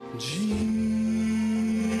Jesus,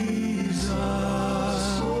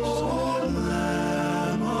 O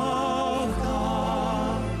Lamb of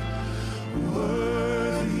God,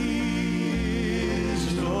 worthy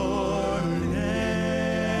is your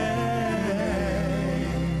name.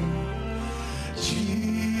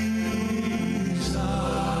 Jesus,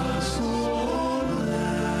 O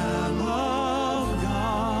Lamb of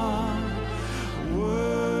God,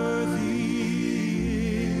 worthy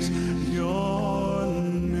is your name.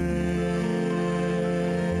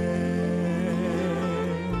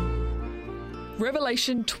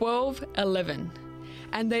 Revelation 12:11.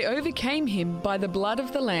 And they overcame him by the blood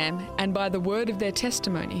of the Lamb and by the word of their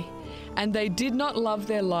testimony, and they did not love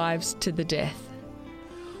their lives to the death.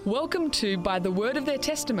 Welcome to By the Word of Their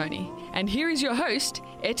Testimony, and here is your host,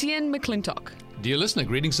 Etienne McClintock. Dear listener,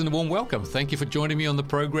 greetings and a warm welcome. Thank you for joining me on the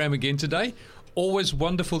program again today. Always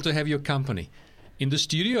wonderful to have your company. In the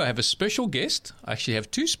studio, I have a special guest. I actually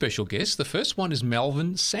have two special guests. The first one is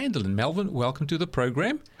Melvin Sanderlin. Melvin, welcome to the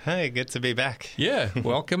program. Hi, good to be back. Yeah,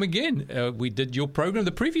 welcome again. We did your program.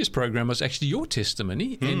 The previous program was actually your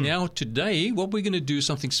testimony. And now today, what we're going to do is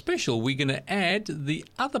something special. We're going to add the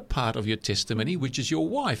other part of your testimony, which is your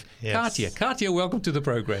wife, Yes. Katia. Katia, welcome to the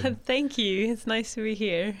program. Thank you. It's nice to be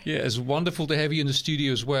here. Yeah, it's wonderful to have you in the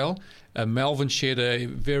studio as well. Melvin shared a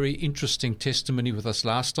very interesting testimony with us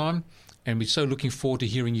last time. And we're so looking forward to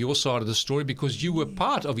hearing your side of the story because you were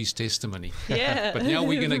part of his testimony. Yeah. But now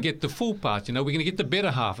we're going to get the full part. You know, we're going to get the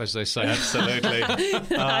better half, as they say. Absolutely.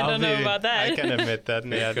 I don't know about that. I can admit that.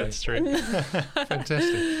 Yeah, that's true.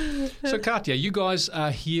 Fantastic. So, Katia, you guys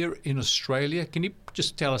are here in Australia. Can you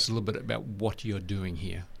just tell us a little bit about what you're doing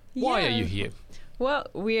here? Why are Yeah. you here? Well,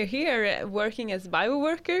 we're here working as Bible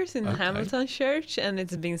workers in Okay. Hamilton Church, and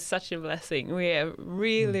it's been such a blessing. We are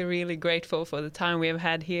really, really grateful for the time we have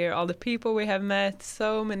had here, all the people we have met,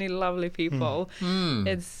 so many lovely people.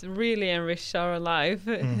 It's really enriched our life.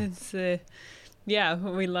 It's, yeah,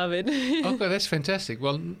 we love it. Okay, that's fantastic.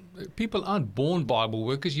 Well, people aren't born Bible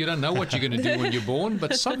workers. You don't know what you're going to do when you're born,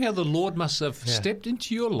 but somehow the Lord must have stepped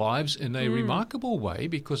into your lives in a remarkable way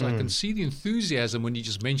because I can see the enthusiasm when you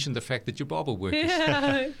just mentioned the fact that you're Bible workers.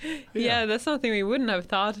 Yeah, that's something we wouldn't have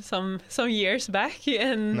thought some years back,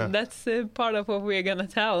 and No. that's part of what we're gonna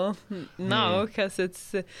tell now, because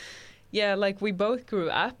it's like we both grew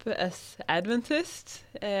up as Adventists,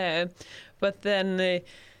 but then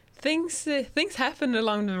things happened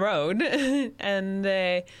along the road, and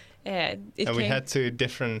it And we came- had two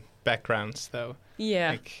different backgrounds, though.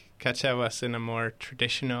 yeah. Like, Katja was in a more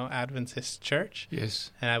traditional Adventist church,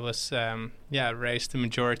 Yes. and I was, raised the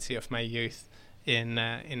majority of my youth in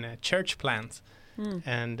a church plant.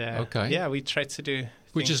 And, Okay. we tried to do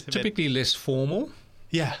Which things is a bit- typically less formal,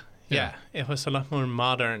 Yeah. Yeah. It was a lot more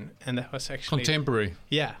modern, and that was actually... contemporary.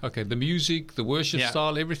 Yeah. Okay, the music, the worship Yeah.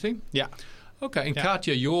 style, everything? Yeah. Okay, and Yeah.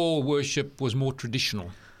 Katia, your worship was more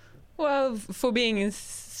traditional. Well, for being in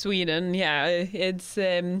Sweden, it's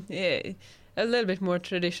a little bit more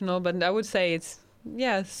traditional, but I would say it's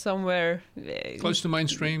somewhere Close to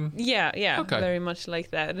mainstream? Yeah, Okay. very much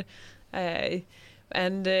like that. I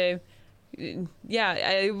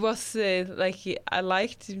was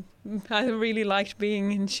I really liked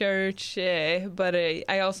being in church, but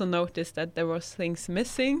I also noticed that there was things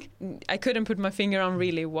missing. I couldn't put my finger on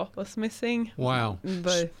really what was missing. Wow.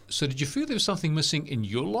 But So did you feel there was something missing in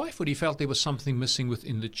your life, or do you felt there was something missing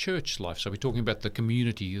within the church life? So we're talking about the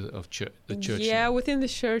community of the church. yeah, within the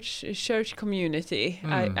church community,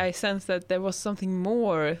 I sensed that there was something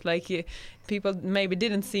more. Like people maybe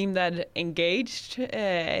didn't seem that engaged,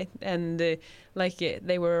 and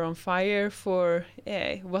they were on fire for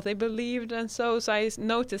what they believed, and so I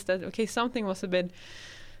noticed that something was a bit.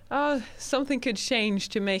 Something could change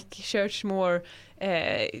to make church more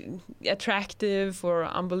attractive for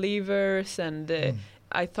unbelievers, and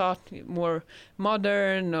I thought more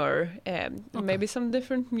modern, or maybe some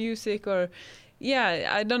different music, or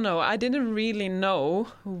I don't know. I didn't really know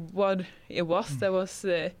what it was that was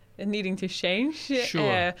needing to change.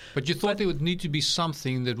 Sure. But you thought there would need to be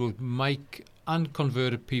something that would make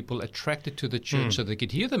unconverted people attracted to the church so they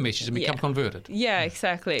could hear the message and become converted. Yeah,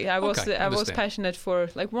 exactly. I was understand. passionate for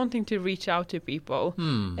wanting to reach out to people,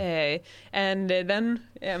 and then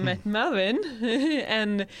I met Melvin,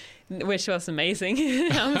 and which was amazing.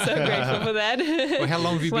 I'm so grateful for that. Well, how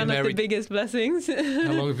long have you One been of the married? biggest blessings.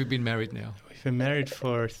 How long have you been married now? We've been married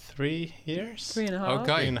for 3 years. 3.5.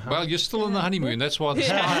 Okay. 3.5. Well, you're still on the honeymoon. That's why the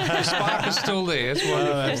spark is still there. That's why.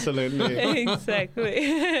 Oh, absolutely.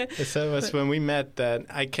 Exactly. So it was when we met that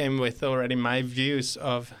I came with already my views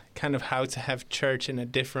of kind of how to have church in a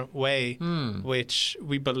different way, which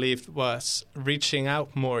we believed was reaching out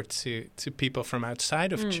more to people from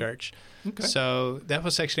outside of church. Okay. So that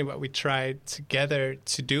was actually what we tried together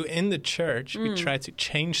to do in the church. We tried to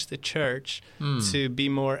change the church to be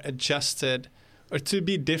more adjusted or to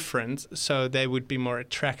be different, so they would be more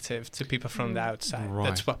attractive to people from the outside. Right,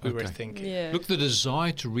 That's what we were okay. thinking. Yeah. Look, the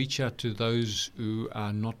desire to reach out to those who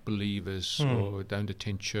are not believers or don't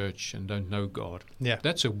attend church and don't know God. Yeah.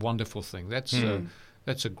 That's a wonderful thing.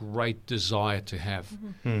 That's a great desire to have.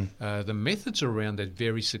 The methods around that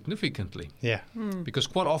vary significantly, Yeah. because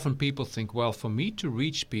quite often people think, well, for me to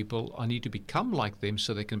reach people, I need to become like them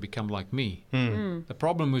so they can become like me. The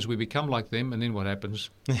problem is we become like them, and then what happens?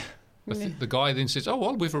 The guy then says, oh,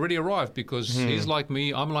 well, we've already arrived because he's like me,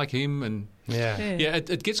 I'm like him, and Yeah. yeah,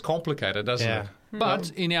 it gets complicated, doesn't Yeah. it?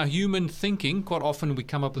 But in our human thinking, quite often we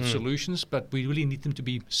come up with solutions, but we really need them to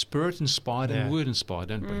be spirit-inspired Yeah. and word-inspired,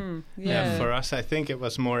 don't we? Yeah, for us, I think it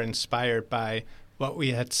was more inspired by what we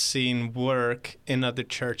had seen work in other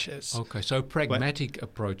churches. Okay, so a pragmatic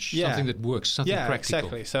approach, Yeah. something that works, something Yeah, practical.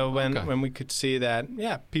 exactly. So when we could see that,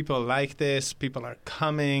 people like this, people are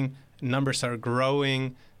coming, numbers are growing,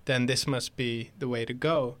 then this must be the way to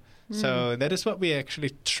go. So that is what we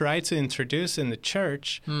actually tried to introduce in the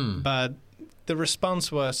church, but the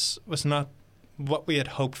response was not what we had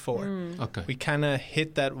hoped for. Okay. We kind of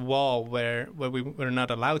hit that wall where we were not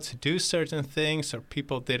allowed to do certain things, or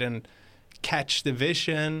people didn't catch the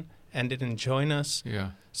vision and didn't join us.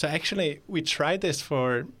 Yeah. So actually, we tried this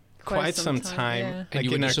for quite some time, yeah. And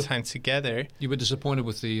you like in were our time together. You were disappointed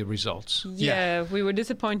with the results. Yeah, we were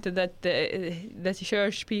disappointed that the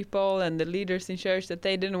church people and the leaders in church, that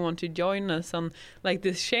they didn't want to join us on like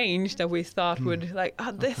this change that we thought would like,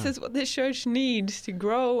 this is what the church needs to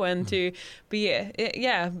grow and to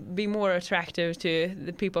be more attractive to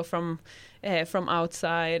the people from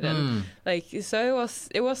outside, and like, so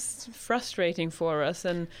it was frustrating for us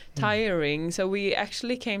and tiring. So we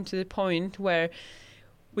actually came to the point where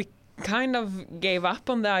we kind of gave up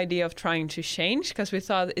on the idea of trying to change, because we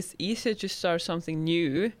thought it's easier to start something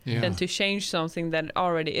new than to change something that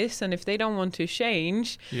already is. And if they don't want to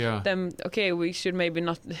change, then okay, we should maybe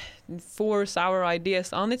not force our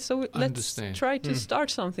ideas on it. So let's try to start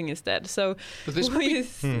something instead. So But there's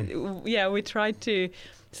we tried to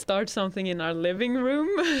start something in our living room,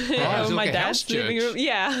 like my a house dad's living church. room.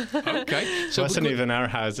 Yeah. Okay. It So wasn't even our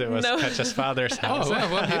house, it was No. Katja's father's house. Oh,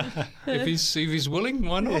 well, if he's willing,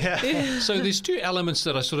 why not? So there's two elements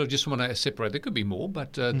that I sort of just want to separate. There could be more,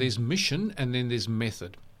 but there's mission and then there's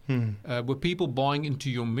method. Were people buying into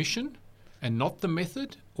your mission and not the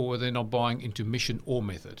method, or were they not buying into mission or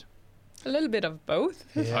method? A little bit of both.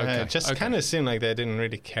 Okay, It just okay. kind of seemed like they didn't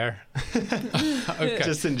really care. Okay.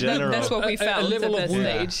 Just in general. That's what we A felt level at of that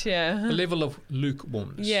wound. stage. Yeah. A level of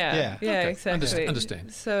lukewarmness. Yeah, Okay. exactly.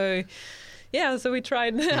 Understand. So, so we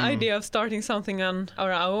tried the idea of starting something on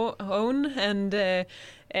our own, and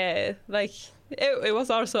it was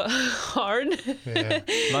also hard.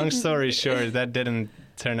 Long story short, that didn't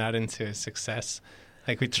turn out into a success.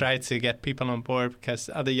 Like, we tried to get people on board because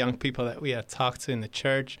other young people that we had talked to in the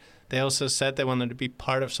church, they also said they wanted to be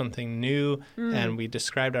part of something new, and we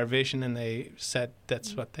described our vision, and they said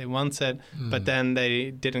that's what they wanted, but then they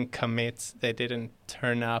didn't commit, they didn't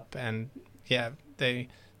turn up, and they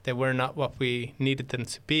were not what we needed them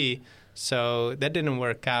to be, so that didn't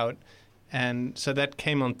work out. And so that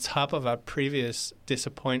came on top of our previous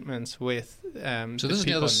disappointments with So this is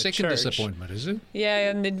now the second disappointment, is it? Yeah,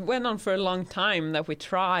 and it went on for a long time that we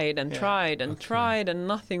tried and tried and tried, and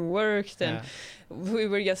nothing worked, and we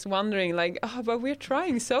were just wondering, like, but we're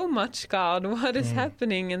trying so much, God, what is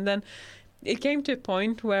happening? And then it came to a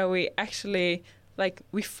point where we actually, like,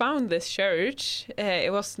 we found this church.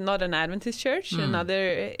 It was not an Adventist church,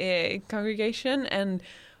 another congregation, and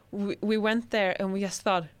we went there, and we just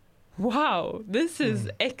thought, wow, this is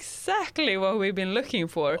exactly what we've been looking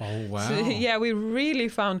for. Oh, wow. So, we really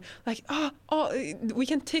found, like, we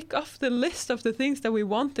can tick off the list of the things that we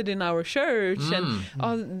wanted in our church,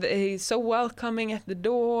 and they so welcoming at the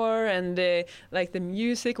door, and like the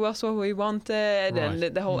music was what we wanted, and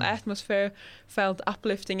the whole atmosphere felt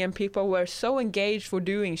uplifting, and people were so engaged for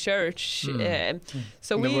doing church.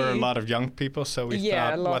 So there were a lot of young people, so we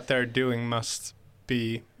thought what they're doing must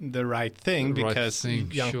be the right thing, because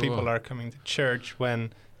young people are coming to church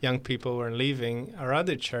when young people were leaving our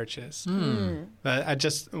other churches. But I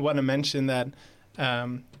just want to mention that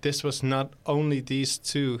this was not only these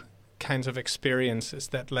two kinds of experiences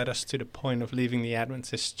that led us to the point of leaving the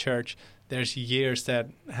Adventist church. there's years that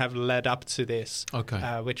have led up to this, Okay.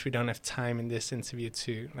 which we don't have time in this interview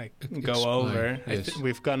to Explain, go over. yes.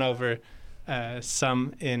 We've gone over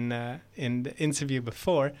some in the interview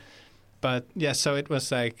before. But yeah, so it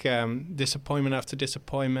was like disappointment after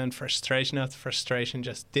disappointment, frustration after frustration,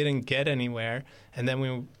 just didn't get anywhere. And then we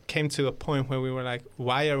came to a point where we were like,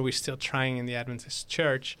 why are we still trying in the Adventist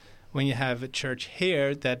church when you have a church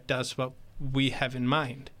here that does what we have in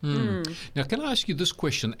mind? Now, can I ask you this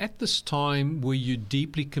question? At this time, were you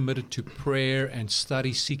deeply committed to prayer and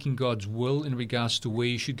study, seeking God's will in regards to where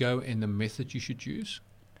you should go and the method you should use?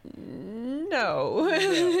 No,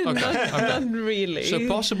 not really. So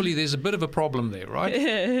possibly there's a bit of a problem there, right?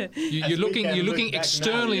 You're As we looking can look back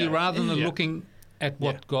externally now, yeah. rather than Yeah. looking at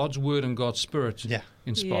what Yeah. God's word and God's spirit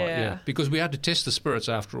inspire. Yeah. Yeah, because we have to test the spirits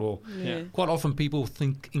after all. Yeah. Quite often people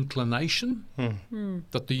think inclination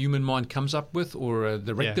that the human mind comes up with, or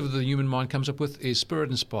the directive of the human mind comes up with, is spirit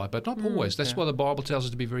inspired, but not always. That's why the Bible tells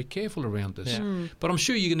us to be very careful around this. Yeah. But I'm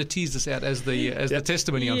sure you're going to tease this out as the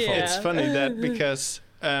testimony unfolds. Yeah. It's funny that because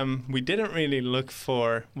we didn't really look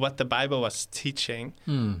for what the Bible was teaching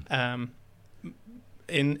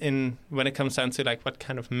in when it comes down to like what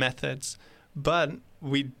kind of methods, but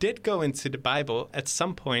we did go into the Bible at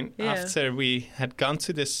some point after we had gone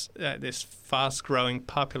to this fast-growing,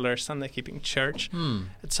 popular Sunday-keeping church.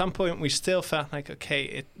 At some point, we still felt like,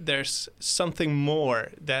 okay, there's something more,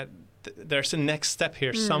 that there's a next step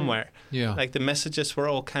here somewhere. Yeah. Like the messages were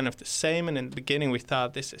all kind of the same, and in the beginning we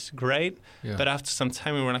thought this is great, Yeah. but after some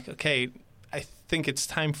time we were like, okay, I think it's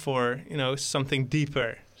time for something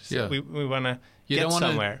deeper. So Yeah. we want to You get don't want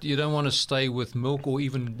somewhere. to. You don't want to stay with milk or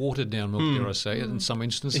even watered down milk. Dare I say it? In some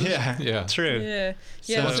instances. Yeah, true. Yeah,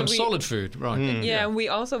 So yeah. want some we- solid food, right? Yeah, and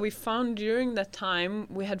we found during that time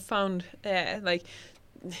we had found like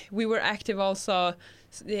we were active also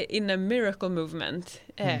in a miracle movement.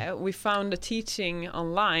 We found a teaching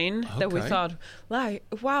online that we Okay. thought, like,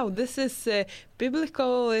 wow, this is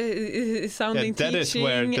biblical sounding That is teaching.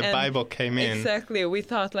 where the and Bible came in. Exactly. We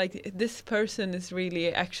thought like this person is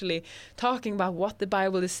really actually talking about what the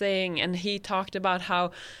Bible is saying, and he talked about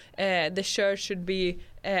how the church should be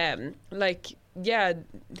like. Yeah,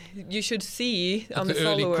 you should see Like on the the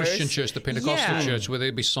early followers. Christian church, the Pentecostal Yeah. church, where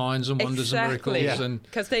there'd be signs and wonders and Exactly. miracles Yeah. and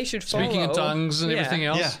Because they should follow. speaking in tongues and Yeah. everything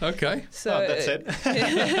else. Yeah. Okay. So that's it.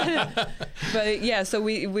 but yeah, so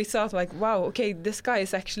we thought like, wow, okay, this guy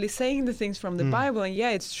is actually saying the things from the Bible, and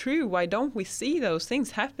yeah, it's true. Why don't we see those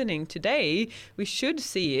things happening today? We should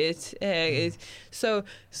see it.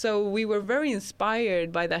 So we were very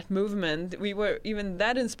inspired by that movement. We were even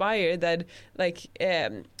that inspired that like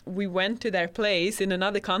we went to their place in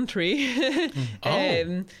another country.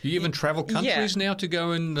 You even travel countries now to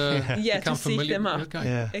go and Yeah, become to seek familiar. them up. Okay.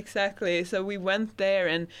 Yeah. Exactly. So we went there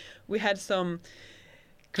and we had some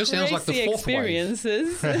This sounds like the crazy fourth wave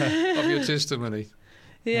experiences. of your testimony.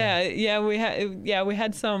 we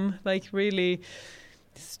had some like really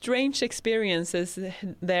strange experiences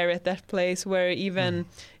there at that place where even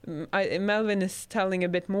Melvin is telling a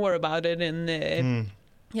bit more about it in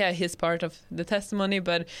his part of the testimony,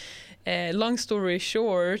 but long story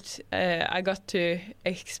short, I got to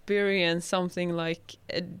experience something like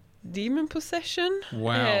a demon possession.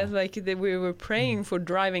 Wow. We were praying for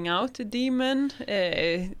driving out a demon,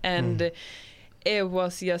 and it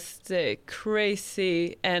was just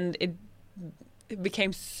crazy, and it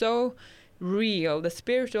became so real. The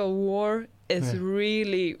spiritual war is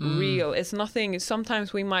really real. It's nothing.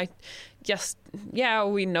 Sometimes we might just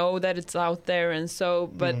we know that it's out there, and so,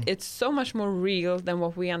 but it's so much more real than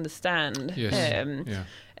what we understand. Yes.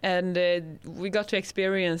 And we got to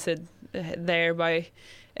experience it there by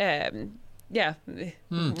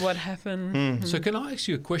what happened. So can I ask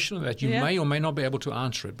you a question on that? You Yeah. may or may not be able to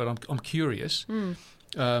answer it, but I'm curious.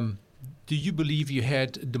 Do you believe you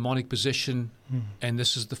had demonic possession and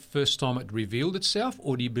this is the first time it revealed itself,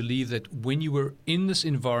 or do you believe that when you were in this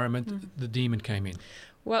environment, the demon came in?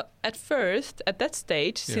 Well, at first, at that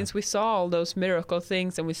stage, since we saw all those miracle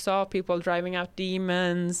things and we saw people driving out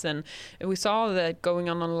demons and we saw that going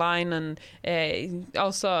on online and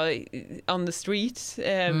also on the streets,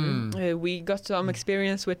 we got some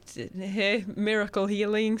experience with miracle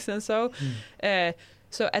healings and so.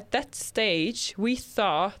 So at that stage, we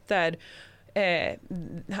thought that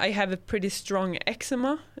I have a pretty strong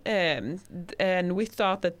eczema, and we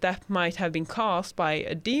thought that might have been caused by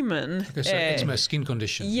a demon. Okay, so eczema, skin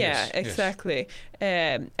condition. Yeah, Yes, yes. exactly.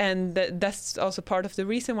 And that's also part of the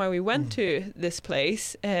reason why we went to this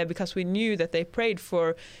place, because we knew that they prayed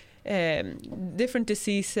for different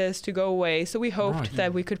diseases to go away. So we hoped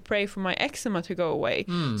that we could pray for my eczema to go away.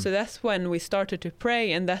 So that's when we started to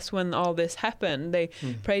pray, and that's when all this happened. They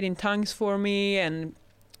prayed in tongues for me, and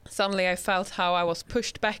suddenly I felt how I was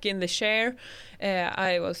pushed back in the chair.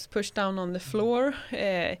 I was pushed down on the floor,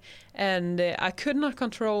 and I could not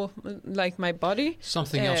control like my body.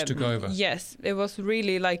 Something else took over. Yes, it was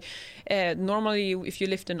really like normally if you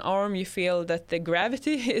lift an arm, you feel that the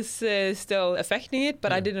gravity is still affecting it,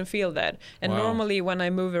 but I didn't feel that. And normally when I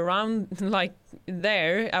move around like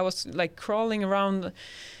there, I was like crawling around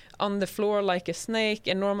on the floor like a snake,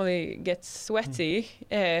 and normally gets sweaty,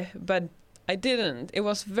 but I didn't. It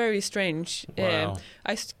was very strange. Wow.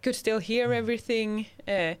 I could still hear everything,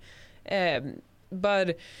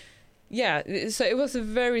 but yeah, so it was a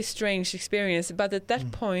very strange experience. But at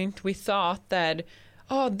that point, we thought that,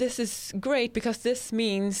 oh, this is great, because this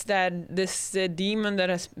means that this demon that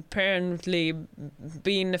has apparently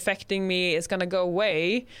been affecting me is going to go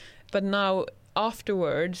away. But now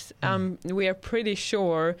afterwards, we are pretty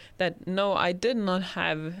sure that no, I did not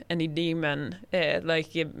have any demon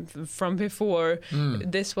from before.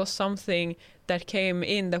 This was something that came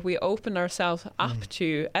in that we opened ourselves up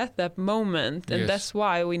to at that moment, and that's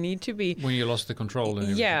why we need to be. When you lost the control.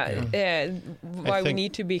 And why we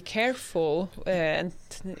need to be careful. And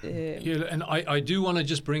I do want to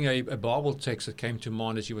just bring a Bible text that came to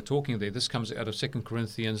mind as you were talking there. This comes out of 2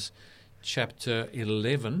 Corinthians chapter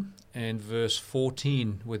 11 and verse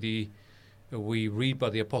 14, where we read by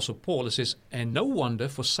the Apostle Paul. It says, "And no wonder,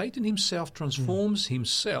 for Satan himself transforms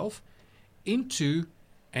himself into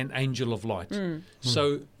an angel of light."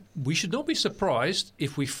 So we should not be surprised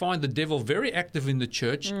if we find the devil very active in the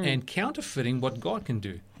church and counterfeiting what God can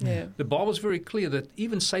do. The Bible is very clear that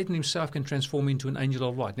even Satan himself can transform into an angel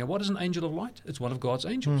of light. Now, what is an angel of light? It's one of God's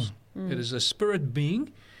angels. It is a spirit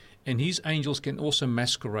being, and his angels can also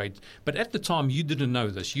masquerade. But at the time, you didn't know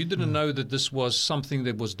this. You didn't know that this was something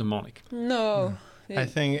that was demonic. No. I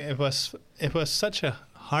think it was such a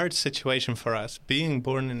hard situation for us, being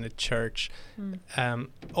born in the church,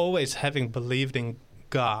 always having believed in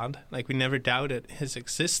God. Like, we never doubted his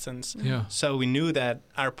existence. So we knew that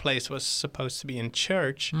our place was supposed to be in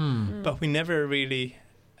church, but we never really,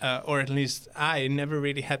 or at least I never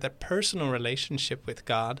really had that personal relationship with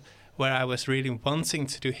God, where I was really wanting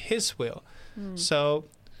to do his will. So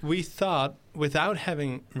we thought, without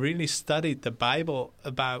having really studied the Bible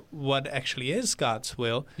about what actually is God's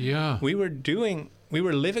will, we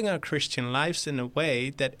were living our Christian lives in a way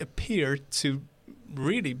that appeared to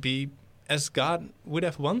really be as God would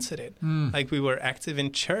have wanted it. Like, we were active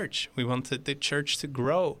in church. We wanted the church to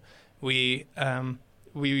grow. We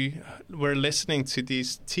were listening to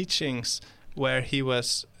these teachings where he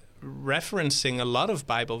was referencing a lot of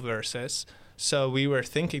Bible verses. So we were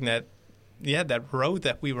thinking that, that road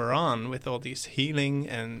that we were on with all these healing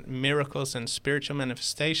and miracles and spiritual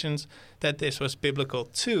manifestations, that this was biblical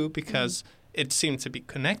too, because it seemed to be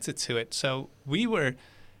connected to it. So we were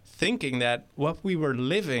thinking that what we were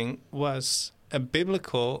living was a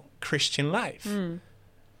biblical Christian life.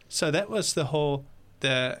 So that was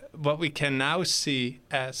what we can now see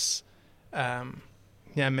as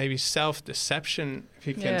maybe self-deception, if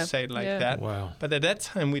you can say it like that. Wow. But at that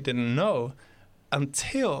time, we didn't know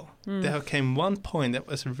until there came one point that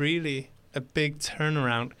was really a big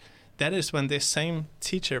turnaround. That is when this same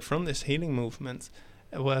teacher from this healing movement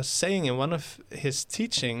was saying in one of his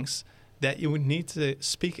teachings that you would need to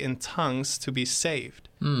speak in tongues to be saved.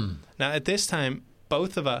 Now, at this time,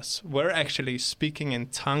 both of us were actually speaking in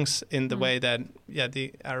tongues in the way that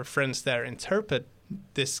our friends there interpret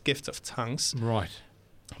this gift of tongues. Right.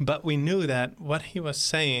 But we knew that what he was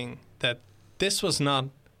saying, that this was not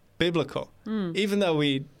biblical. Even though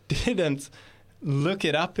we didn't look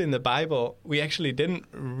it up in the Bible, we actually didn't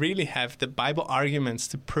really have the Bible arguments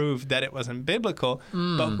to prove that it wasn't biblical,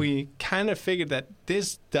 but we kind of figured that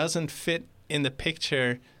this doesn't fit in the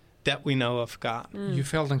picture that we know of God. You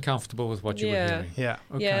felt uncomfortable with what you were hearing. Yeah.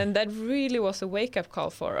 Okay. Yeah, and that really was a wake-up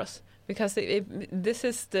call for us. Because this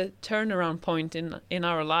is the turnaround point in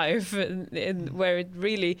our life, where it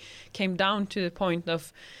really came down to the point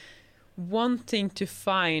of wanting to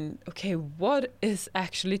find, okay, what is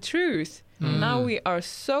actually truth? Now we are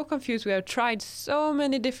so confused. We have tried so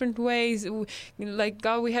many different ways. Like,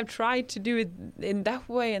 God, we have tried to do it in that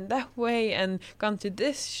way and gone to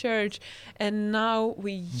this church. And now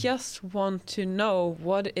we just want to know,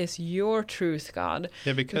 what is your truth, God?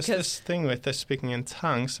 Yeah, because this thing with the speaking in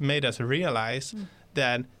tongues made us realize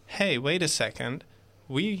that, hey, wait a second.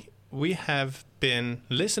 We have been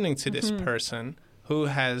listening to this person who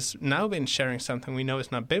has now been sharing something we know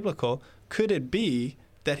is not biblical. Could it be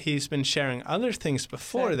that he's been sharing other things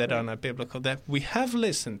before that Exactly. are not biblical that we have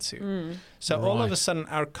listened to. So all of a Right. sudden,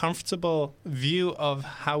 our comfortable view of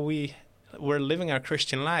how we were living our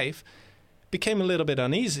Christian life became a little bit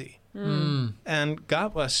uneasy. And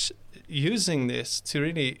God was using this to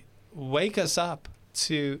really wake us up,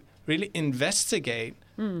 to really investigate,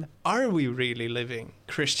 are we really living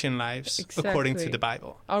Christian lives according to Exactly. the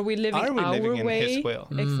Bible? Are we living Are we our living in way? His will?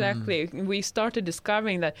 Exactly. We started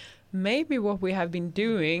discovering that maybe what we have been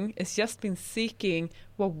doing is just been seeking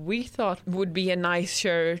what we thought would be a nice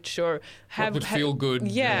church or have would feel good.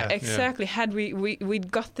 Yeah, Yeah. exactly. Had we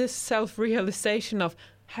got this self-realization of,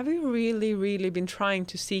 have we really been trying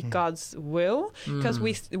to seek God's will? Because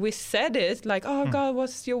we said it like, oh God,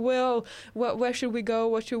 what's your will? Where should we go?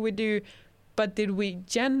 What should we do? But did we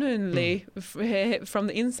genuinely, from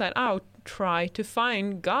the inside out, try to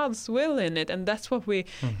find God's will in it? And that's what we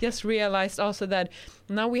just realized also, that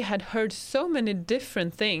now we had heard so many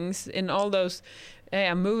different things in all those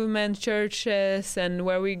movement churches and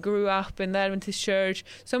where we grew up in the Adventist church,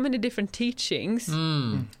 so many different teachings,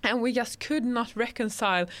 and we just could not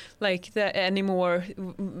reconcile like that anymore.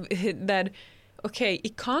 That okay,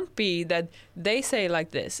 it can't be that they say like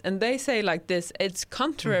this and they say like this. It's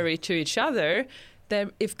contrary to each other.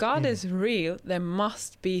 That if God is real, there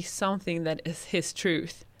must be something that is His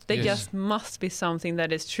truth. There Yes. just must be something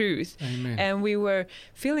that is truth. Amen. And we were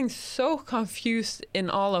feeling so confused in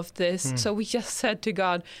all of this. So we just said to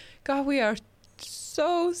God, God, we are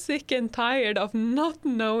so sick and tired of not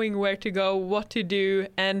knowing where to go, what to do.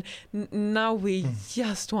 And now we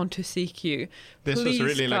just want to seek you. This Please,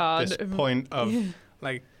 was really God. like this point of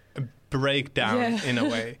like a breakdown Yeah. in a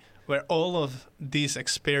way, where all of these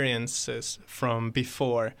experiences from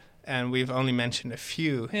before, and we've only mentioned a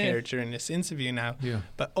few Yeah. here during this interview now, Yeah.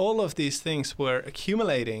 but all of these things were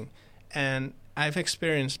accumulating, and I've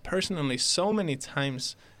experienced personally so many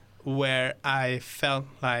times where I felt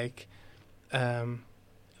like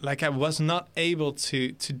I was not able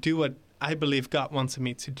to do what I believe God wanted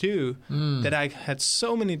me to do, that I had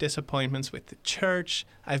so many disappointments with the church.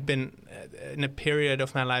 I've been in a period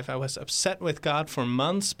of my life I was upset with God for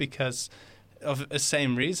months because of the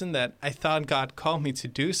same reason, that I thought God called me to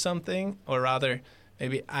do something, or rather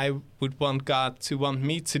maybe I would want God to want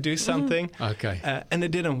me to do something. Okay. And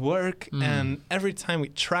it didn't work. And every time we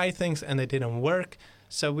try things and they didn't work.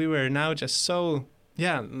 So we were now just so,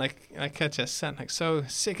 like I just said, like so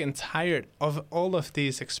sick and tired of all of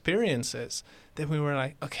these experiences that we were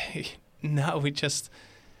like, okay, now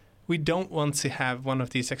we don't want to have one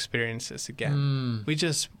of these experiences again. We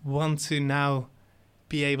just want to now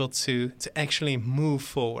be able to actually move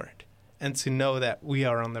forward and to know that we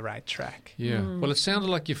are on the right track. Yeah. Well, it sounded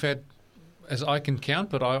like you've had, as I can count,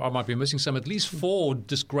 but I might be missing some, at least 4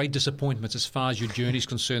 great disappointments as far as your journey is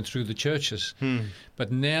concerned through the churches.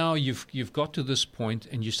 But now you've got to this point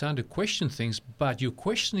and you're starting to question things, but you're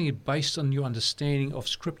questioning it based on your understanding of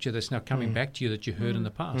Scripture that's now coming back to you that you heard in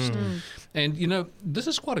the past. And, this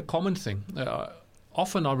is quite a common thing.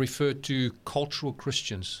 Often I refer to cultural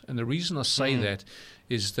Christians, and the reason I say that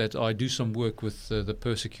is that I do some work with the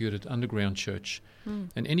persecuted underground church.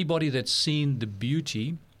 And anybody that's seen the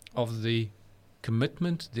beauty of the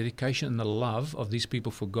commitment, dedication, and the love of these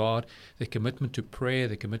people for God, their commitment to prayer,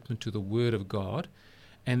 their commitment to the Word of God,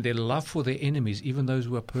 and their love for their enemies, even those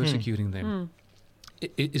who are persecuting them.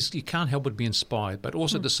 You can't help but be inspired. But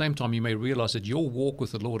also at the same time, you may realize that your walk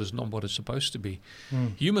with the Lord is not what it's supposed to be.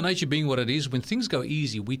 Human nature being what it is, when things go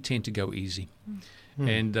easy, we tend to go easy.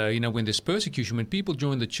 And, when there's persecution, when people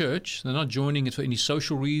join the church, they're not joining it for any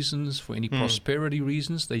social reasons, for any prosperity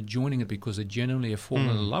reasons. They're joining it because they genuinely have fallen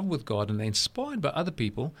in love with God, and they're inspired by other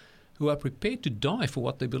people who are prepared to die for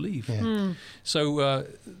what they believe. So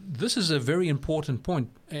this is a very important point.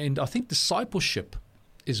 And I think discipleship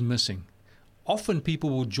is missing. Often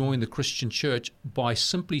people will join the Christian church by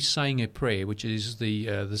simply saying a prayer, which is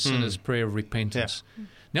the sinner's prayer of repentance.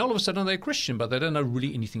 Now, all of a sudden, they're Christian, but they don't know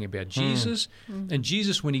really anything about Jesus. And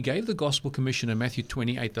Jesus, when he gave the Gospel Commission in Matthew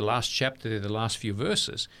 28, the last chapter, the last few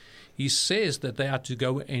verses, he says that they are to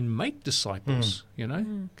go and make disciples,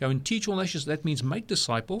 Go and teach all nations. That means make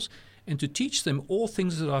disciples and to teach them all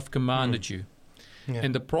things that I've commanded you.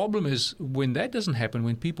 And the problem is when that doesn't happen,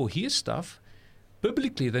 when people hear stuff,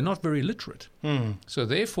 biblically, they're not very literate. So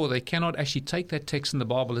therefore, they cannot actually take that text in the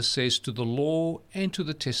Bible that says, to the law and to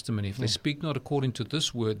the testimony. If they speak not according to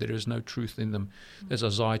this word, there is no truth in them. That's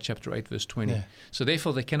Isaiah chapter 8, verse 20. So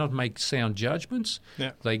therefore, they cannot make sound judgments.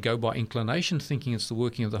 They go by inclination, thinking it's the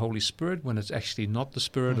working of the Holy Spirit, when it's actually not the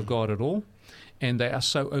Spirit of God at all. And they are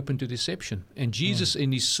so open to deception. And Jesus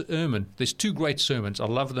in his sermon, there's 2 great sermons. I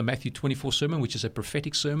love the Matthew 24 sermon, which is a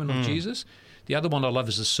prophetic sermon of Jesus. The other one I love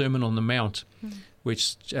is the Sermon on the Mount,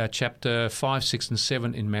 which chapter 5, 6, and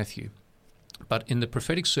 7 in Matthew. But in the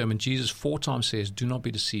prophetic sermon, Jesus 4 times says, do not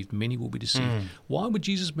be deceived. Many will be deceived. Why would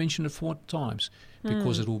Jesus mention it 4 times?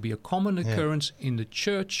 Because it will be a common occurrence in the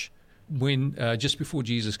church when just before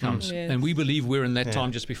Jesus comes. Yes. And we believe we're in that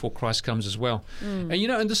time just before Christ comes as well. And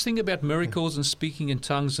and this thing about miracles and speaking in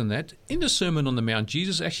tongues and that, in the Sermon on the Mount,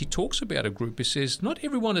 Jesus actually talks about a group. He says, not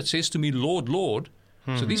everyone that says to me, Lord, Lord,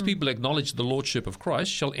 so these people acknowledge the Lordship of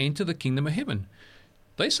Christ, shall enter the kingdom of heaven.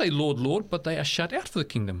 They say, Lord, Lord, but they are shut out for the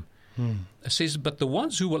kingdom. It says, but the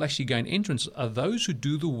ones who will actually gain entrance are those who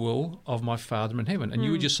do the will of my Father in heaven. And you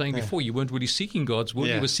were just saying before, you weren't really seeking God's will.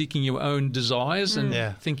 You were seeking your own desires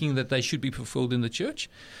and thinking that they should be fulfilled in the church.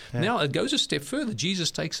 Now, it goes a step further. Jesus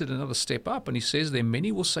takes it another step up, and he says, there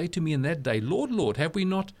many will say to me in that day, Lord, Lord, have we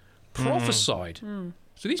not prophesied?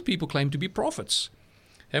 So these people claim to be prophets.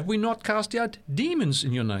 Have we not cast out demons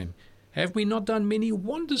in your name? Have we not done many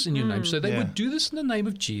wonders in your name? So they would do this in the name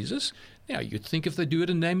of Jesus. Now, you'd think if they do it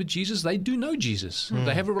in the name of Jesus, they do know Jesus.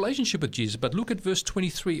 They have a relationship with Jesus. But look at verse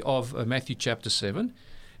 23 of Matthew chapter 7.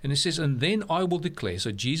 And it says, and then I will declare.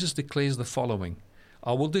 So Jesus declares the following.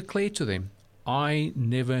 I will declare to them, I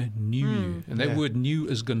never knew you. And that word knew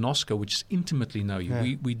is gnosko, which is intimately know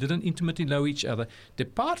you. We didn't intimately know each other.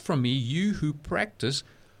 Depart from me, you who practice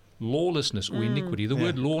lawlessness or iniquity. The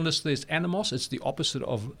word lawlessness, there's animos. It's the opposite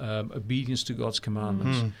of obedience to God's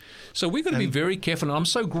commandments. So we've got to be very careful. And I'm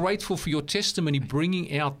so grateful for your testimony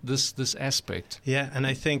bringing out this aspect. Yeah, and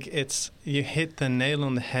I think you hit the nail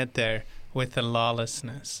on the head there with the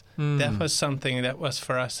lawlessness. That was something that was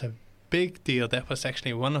for us a big deal. That was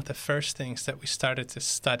actually one of the first things that we started to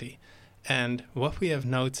study. And what we have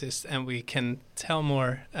noticed, and we can tell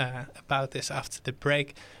more about this after the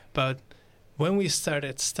break, but when we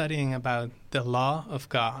started studying about the law of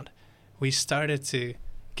God, we started to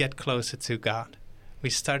get closer to God.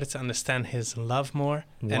 We started to understand His love more,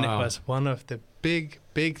 and it was one of the big,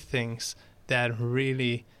 big things that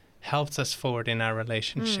really helped us forward in our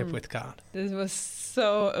relationship with God. This was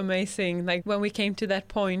so amazing. Like when we came to that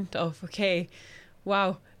point of, okay,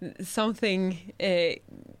 wow, something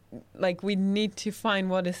like we need to find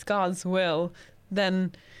what is God's will,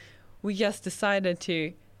 then we just decided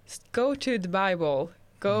to go to the Bible,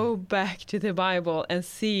 go back to the Bible and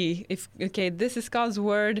see if, okay, this is God's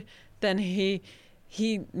word, then he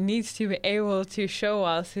needs to be able to show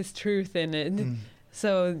us His truth in it.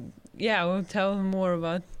 So, yeah, we'll tell more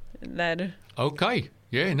about that. Okay.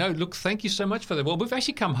 Yeah, no, look, thank you so much for that. Well, we've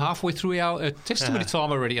actually come halfway through our testimony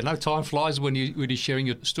time already. I know time flies when you're sharing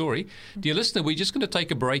your story. Dear listener, we're just going to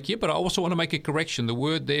take a break here, but I also want to make a correction. The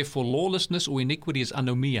word there for lawlessness or iniquity is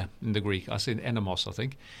anomia in the Greek. I said animos, I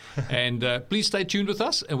think. And please stay tuned with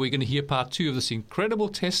us, and we're going to hear part 2 of this incredible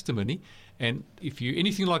testimony. And if you're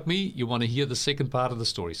anything like me, you want to hear the second part of the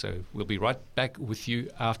story. So we'll be right back with you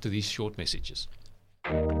after these short messages.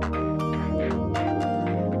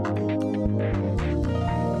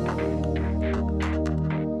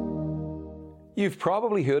 You've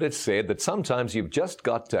probably heard it said that sometimes you've just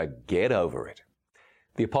got to get over it.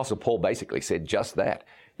 The Apostle Paul basically said just that.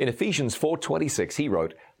 In Ephesians 4:26, he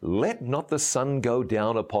wrote, "Let not the sun go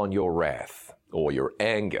down upon your wrath," or your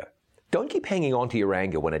anger. Don't keep hanging on to your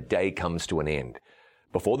anger when a day comes to an end.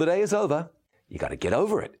 Before the day is over, you got to get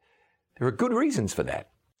over it. There are good reasons for that.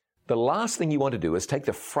 The last thing you want to do is take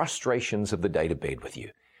the frustrations of the day to bed with you.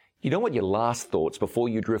 You don't want your last thoughts before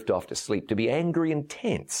you drift off to sleep to be angry and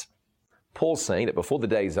tense. Paul's saying that before the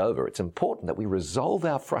day is over, it's important that we resolve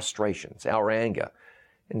our frustrations, our anger,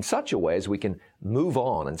 in such a way as we can move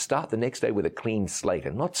on and start the next day with a clean slate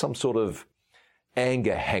and not some sort of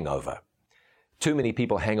anger hangover. Too many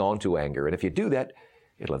people hang on to anger, and if you do that,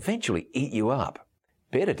 it'll eventually eat you up.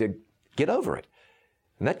 Better to get over it.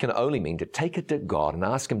 And that can only mean to take it to God and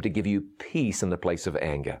ask Him to give you peace in the place of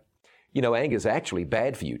anger. You know, anger is actually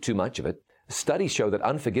bad for you, too much of it. Studies show that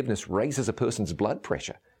unforgiveness raises a person's blood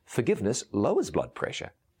pressure. Forgiveness lowers blood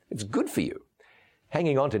pressure. It's good for you.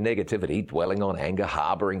 Hanging on to negativity, dwelling on anger,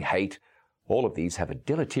 harboring hate, all of these have a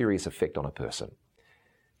deleterious effect on a person.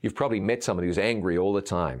 You've probably met someone who's angry all the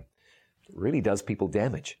time. It really does people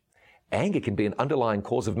damage. Anger can be an underlying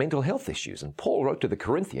cause of mental health issues, and Paul wrote to the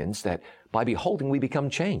Corinthians that by beholding we become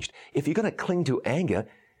changed. If you're going to cling to anger,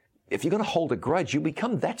 if you're going to hold a grudge, you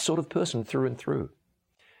become that sort of person through and through.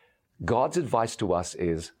 God's advice to us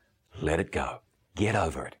is, let it go. Get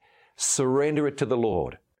over it. Surrender it to the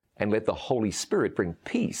Lord and let the Holy Spirit bring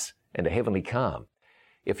peace and a heavenly calm.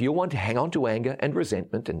 If you want to hang on to anger and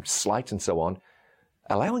resentment and slights and so on,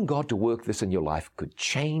 allowing God to work this in your life could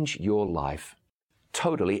change your life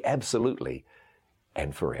totally, absolutely,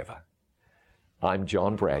 and forever. I'm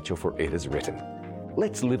John Bradshaw for It Is Written.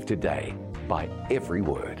 Let's live today by every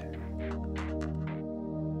word.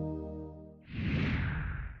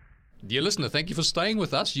 Dear listener, thank you for staying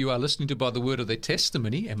with us. You are listening to By the Word of Their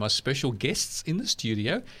Testimony, and my special guests in the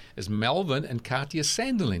studio is Melvin and Katja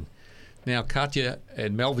Sandelin. Now, Katja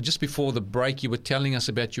and Melvin, just before the break, you were telling us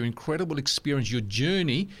about your incredible experience, your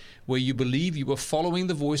journey, where you believe you were following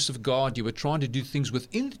the voice of God. You were trying to do things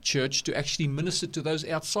within the church to actually minister to those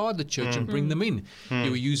outside the church and bring them in.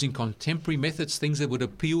 You were using contemporary methods, things that would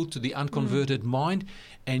appeal to the unconverted mind,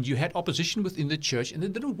 and you had opposition within the church, and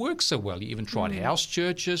it didn't work so well. You even tried house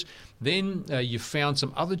churches. Then you found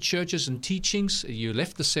some other churches and teachings. You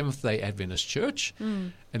left the Seventh-day Adventist Church.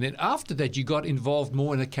 And then after that, you got involved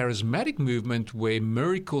more in a charismatic movement where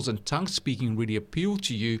miracles and tongue speaking really appealed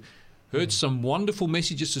to you. Heard some wonderful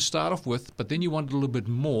messages to start off with, but then you wanted a little bit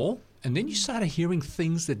more. And then you started hearing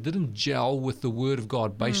things that didn't gel with the Word of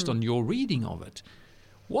God based on your reading of it.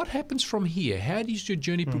 What happens from here? How does your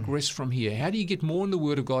journey progress from here? How do you get more in the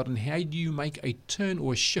Word of God, and how do you make a turn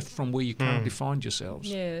or a shift from where you currently find yourselves?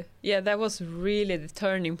 Yeah, that was really the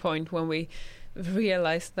turning point when we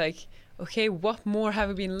realized, like, okay, what more have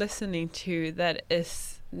we been listening to that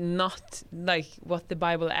is not like what the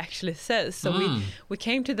Bible actually says? So we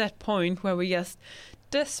came to that point where we just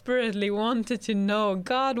desperately wanted to know,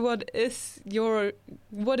 God, what is your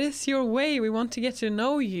way? We want to get to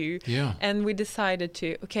know you. Yeah. And we decided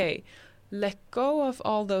to, okay, let go of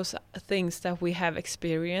all those things that we have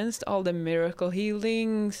experienced, all the miracle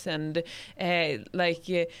healings and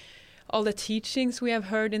all the teachings we have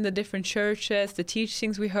heard in the different churches, the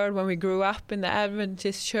teachings we heard when we grew up in the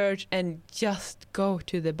Adventist church, and just go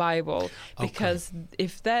to the Bible. Because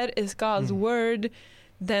if that is God's word,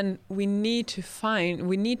 then we need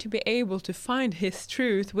to be able to find His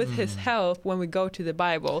truth with His help when we go to the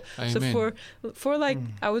Bible. Amen. So for like,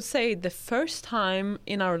 I would say the first time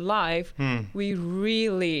in our life, we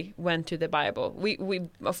really went to the Bible. We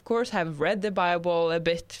of course have read the Bible a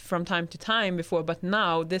bit from time to time before, but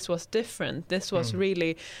now this was different. This was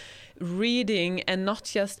really reading, and not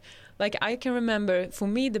just, like, I can remember, for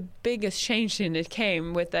me, the biggest change in it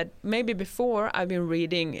came with that maybe before I've been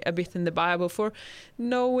reading a bit in the Bible for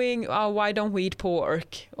knowing, why don't we eat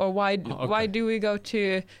pork? Or why do we go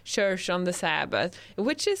to church on the Sabbath?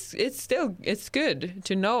 Which is, it's good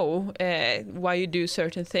to know why you do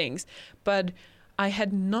certain things. But I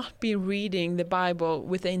had not been reading the Bible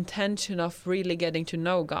with the intention of really getting to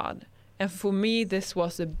know God. And for me, this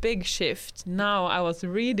was a big shift. Now I was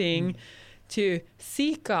reading to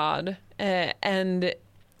seek God, and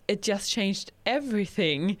it just changed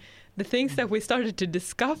everything. The things that we started to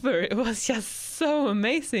discover, it was just so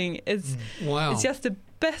amazing. It's just the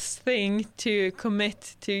best thing to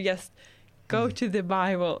commit to, just go to the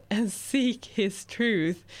Bible and seek His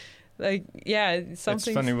truth. Like, something.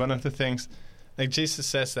 It's funny, one of the things, like Jesus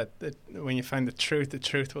says that when you find the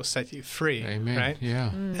truth will set you free. Amen. Right?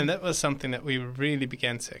 Yeah. And that was something that we really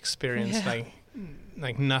began to experience,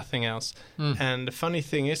 like nothing else. And the funny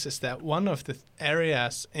thing is that one of the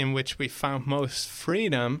areas in which we found most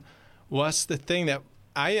freedom was the thing that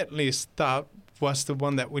I at least thought was the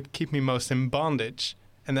one that would keep me most in bondage,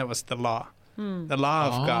 and that was the law. The law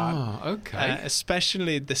of God. Okay.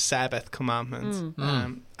 Especially the Sabbath commandment.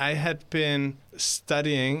 I had been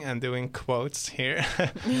studying, and doing quotes here,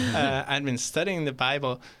 I'd been studying the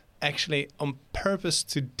Bible actually on purpose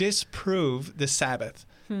to disprove the Sabbath,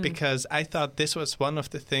 because I thought this was one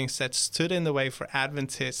of the things that stood in the way for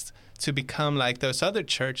Adventists to become like those other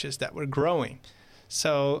churches that were growing.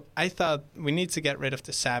 So I thought we need to get rid of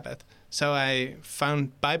the Sabbath. So I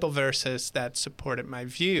found Bible verses that supported my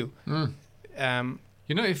view.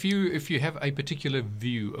 You know, if you have a particular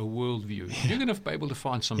view, a worldview, you're going to be able to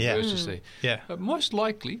find some verses there. Yeah. Most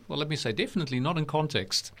likely, well, let me say, definitely not in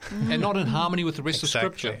context and not in harmony with the rest of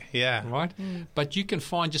Scripture. Yeah. Right? But you can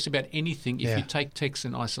find just about anything if you take text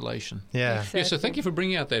in isolation. Yeah. Exactly. Yeah, so thank you for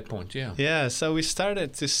bringing out that point, Yeah, so we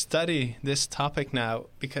started to study this topic now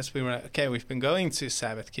because we were, we've been going to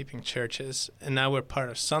Sabbath-keeping churches, and now we're part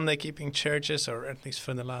of Sunday-keeping churches, or at least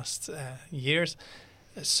for the last years.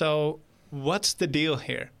 So what's the deal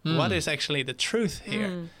here? What is actually the truth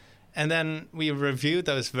here? And then we reviewed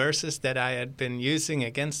those verses that I had been using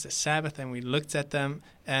against the Sabbath, and we looked at them.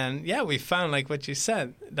 And we found, like what you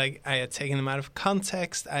said, like I had taken them out of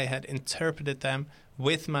context. I had interpreted them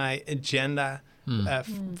with my agenda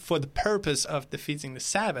for the purpose of defeating the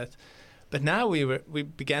Sabbath. But now we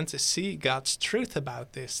began to see God's truth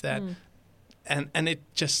about this, that and it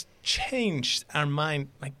just changed our mind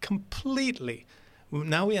like completely.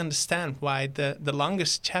 Now we understand why the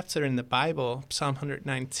longest chapter in the Bible, Psalm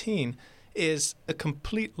 119, is a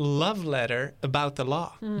complete love letter about the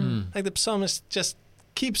law. Like the psalmist just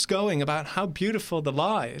keeps going about how beautiful the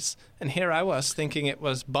law is. And here I was thinking it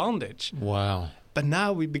was bondage. Wow. But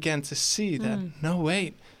now we began to see that, no,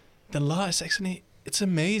 wait, the law is actually, it's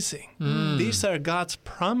amazing. These are God's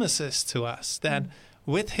promises to us that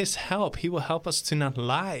with his help, he will help us to not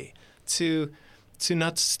lie, to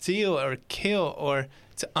not steal or kill, or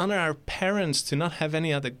to honor our parents, to not have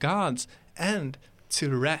any other gods, and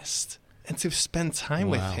to rest and to spend time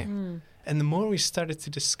with him. And the more we started to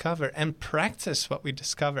discover and practice what we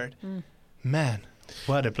discovered, man,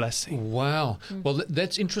 what a blessing. Wow. Well,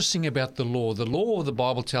 that's interesting about the law. The law, the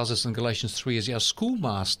Bible tells us in Galatians 3, is our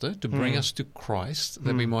schoolmaster to bring us to Christ,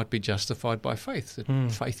 that we might be justified by faith,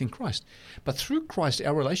 faith in Christ. But through Christ,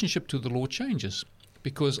 our relationship to the law changes,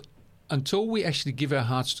 because until we actually give our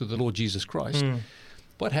hearts to the Lord Jesus Christ,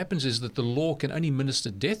 what happens is that the law can only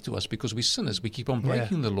minister death to us because we're sinners. We keep on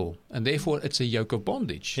breaking the law. And therefore, it's a yoke of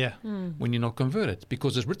bondage when you're not converted.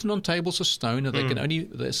 Because it's written on tables of stone, and they can only,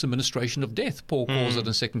 it's a ministration of death, Paul calls it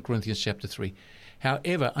in 2 Corinthians chapter 3.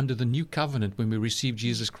 However, under the new covenant, when we receive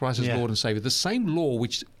Jesus Christ as Lord and Savior, the same law,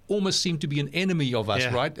 which almost seemed to be an enemy of us,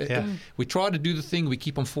 right? We try to do the thing, we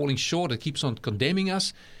keep on falling short, it keeps on condemning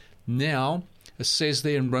us. Now, it says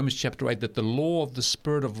there in Romans chapter 8 that the law of the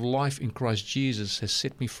Spirit of life in Christ Jesus has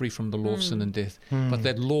set me free from the law of sin and death. But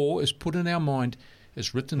that law is put in our mind,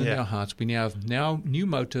 is written in our hearts. We now have new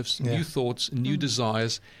motives, new thoughts, new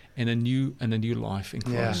desires, and a new life in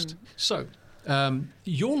Christ. So,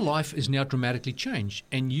 your life is now dramatically changed,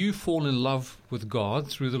 and you fall in love with God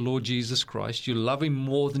through the Lord Jesus Christ. You love him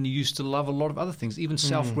more than you used to love a lot of other things, even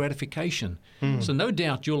self-gratification. So no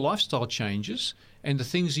doubt your lifestyle changes, and the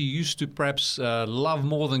things you used to perhaps love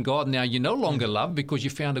more than God, now you no longer love because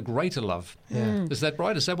you found a greater love. Is that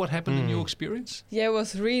right? Is that what happened in your experience? Yeah, it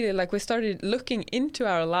was really like we started looking into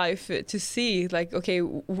our life to see like, okay,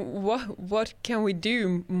 what can we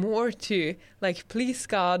do more to like please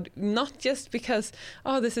God, not just because,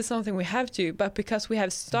 this is something we have to, but because we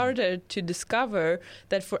have started to discover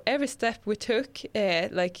that for every step we took,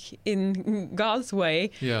 like in God's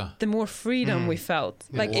way, the more freedom we felt.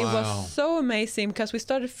 Like it was so amazing because we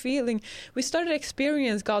started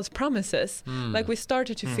experiencing God's promises. Like we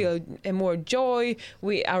started to feel more joy.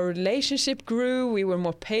 Our relationship grew. We were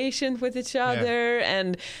more patient with each other,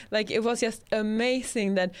 and like it was just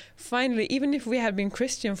amazing that finally, even if we had been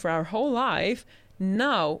Christian for our whole life,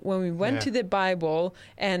 now when we went to the Bible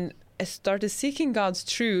and started seeking God's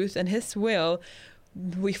truth and His will,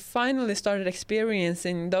 we finally started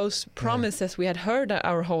experiencing those promises we had heard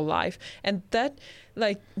our whole life. And that,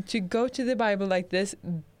 like, to go to the Bible like this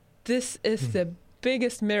is the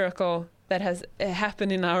biggest miracle that has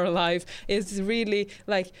happened in our life. It's really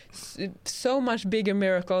like so much bigger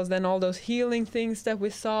miracles than all those healing things that we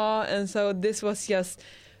saw. And so this was just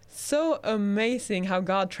so amazing how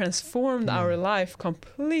God transformed our life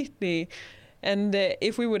completely. And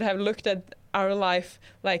if we would have looked at our life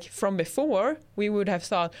like from before, we would have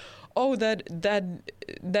thought,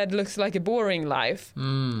 that looks like a boring life.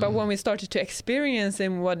 But when we started to experience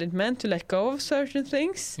what it meant to let go of certain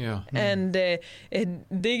things and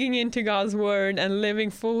digging into God's word and living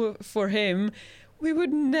full for Him, we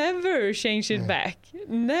would never change it back.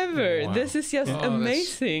 Never. Wow. This is just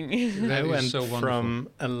amazing. I went from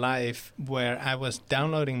a life where I was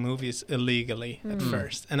downloading movies illegally at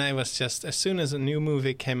first. And I was just, as soon as a new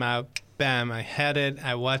movie came out, bam, I had it,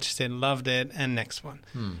 I watched it, loved it, and next one.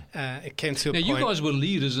 It came to a point... Now, you guys were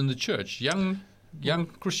leaders in the church, young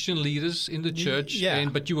Christian leaders in the church,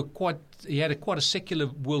 but you had quite a secular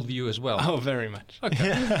worldview as well. Oh, very much.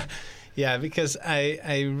 Okay. Yeah, because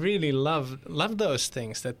I really loved those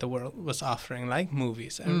things that the world was offering, like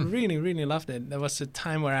movies. I really, really loved it. There was a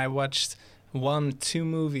time where I watched 1-2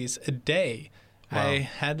 movies a day. Wow. I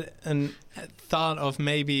had a thought of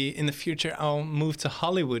maybe in the future I'll move to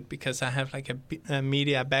Hollywood because I have like a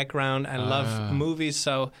media background. I love movies,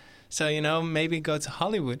 so maybe go to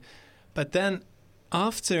Hollywood. But then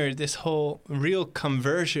after this whole real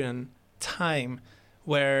conversion time,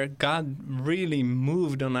 where God really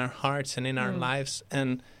moved on our hearts and in our lives,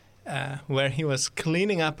 and where He was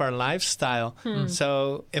cleaning up our lifestyle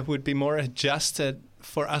so it would be more adjusted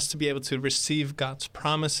for us to be able to receive God's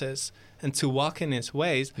promises and to walk in His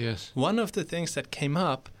ways. Yes. One of the things that came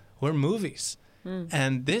up were movies.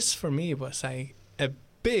 And this for me was a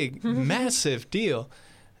big, massive deal.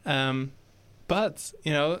 But,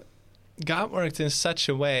 God worked in such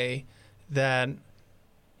a way that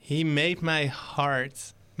He made my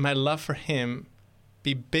heart, my love for Him,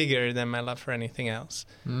 be bigger than my love for anything else.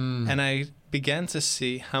 And I began to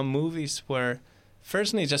see how movies were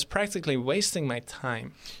firstly, just practically wasting my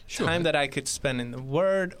time. Sure. Time that I could spend in the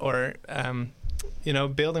Word or,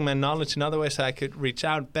 building my knowledge in other ways so I could reach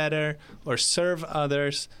out better or serve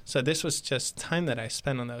others. So this was just time that I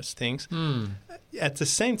spent on those things. At the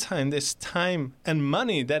same time, this time and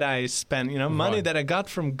money that I spent, money Right. that I got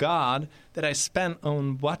from God that I spent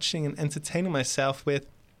on watching and entertaining myself with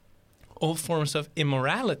all forms of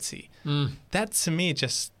immorality. That to me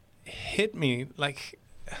just hit me like,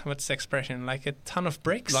 what's the expression? Like a ton of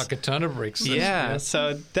bricks. Like a ton of bricks. Yeah.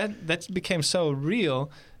 So that became so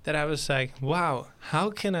real that I was like, wow, how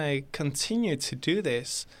can I continue to do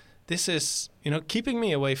this? This is, keeping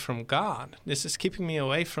me away from God. This is keeping me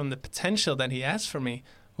away from the potential that He has for me.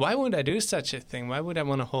 Why would I do such a thing? Why would I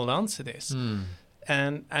want to hold on to this?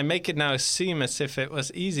 And I make it now seem as if it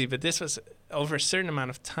was easy, but this was over a certain amount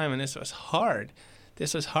of time, and this was hard.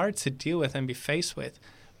 This was hard to deal with and be faced with.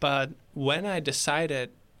 But when I decided,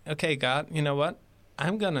 okay, God, you know what?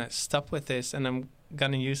 I'm going to stop with this, and I'm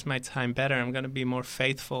going to use my time better. I'm going to be more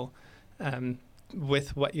faithful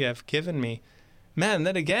with what you have given me. Man,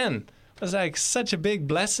 that again was like such a big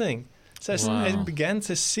blessing. So I began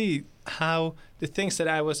to see how the things that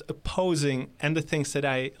I was opposing and the things that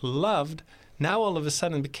I loved now all of a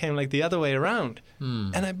sudden became like the other way around.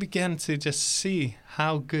 And I began to just see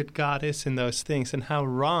how good God is in those things and how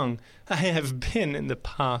wrong I have been in the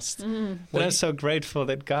past. But I'm so grateful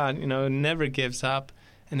that God, never gives up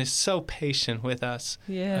and is so patient with us.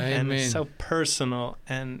 Yeah. And is so personal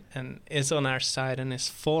and is on our side and is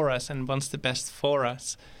for us and wants the best for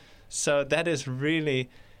us. So that is really,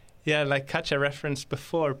 like Katja referenced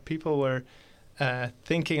before, people were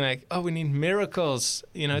thinking like, oh, we need miracles,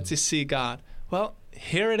 to see God. Well,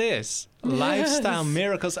 here it is. Yes. Lifestyle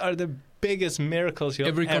miracles are the biggest miracles you'll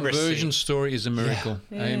Every ever conversion see. story is a miracle.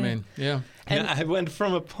 Yeah. Amen. Yeah. And- I went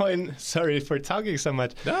from a point, sorry for talking so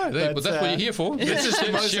much. No, but that's what you're here for. This is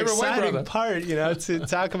the most Share away, exciting brother. part, to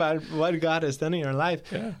talk about what God has done in your life.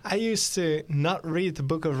 Yeah. I used to not read the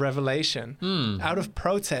book of Revelation out of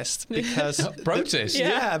protest because Protest?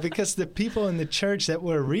 because the people in the church that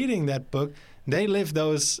were reading that book, they lived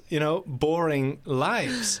those, boring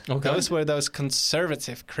lives. Okay. Those were those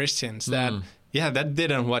conservative Christians that that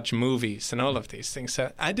didn't watch movies and all of these things.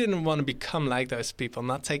 So I didn't want to become like those people,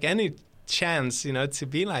 not take any chance, to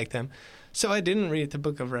be like them. So I didn't read the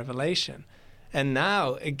book of Revelation. And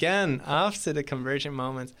now, again, after the conversion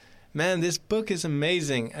moment, man, this book is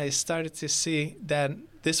amazing. I started to see that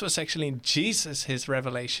this was actually Jesus, his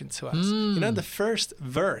revelation to us. The first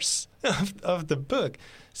verse of the book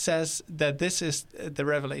says that this is the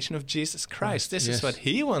revelation of Jesus Christ. This is what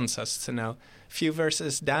he wants us to know. A few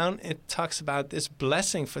verses down, it talks about this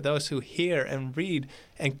blessing for those who hear and read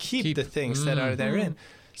and keep the things that are therein.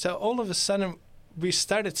 So all of a sudden, we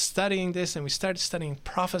started studying this, and we started studying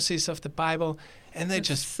prophecies of the Bible, and they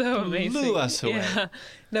just so blew amazing. us away. Yeah,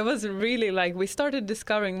 that was really like we started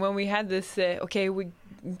discovering when we had this. We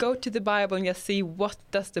go to the Bible and just see what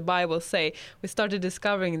does the Bible say. We started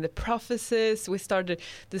discovering the prophecies. We started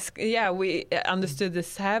we understood the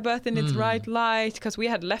Sabbath in its right light because we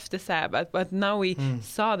had left the Sabbath, but now we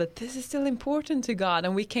saw that this is still important to God,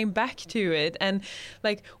 and we came back to it, and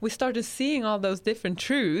like we started seeing all those different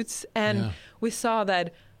truths, and we saw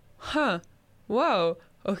that, whoa,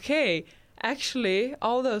 okay, actually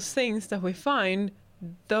all those things that we find,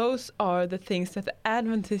 those are the things that the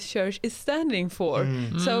Adventist Church is standing for.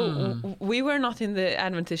 So we were not in the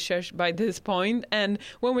Adventist Church by this point, and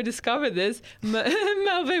when we discovered this,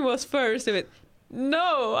 Melvin was first with,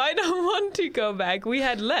 no, I don't want to go back. We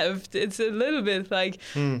had left. It's a little bit like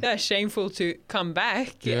shameful to come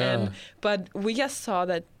back, but we just saw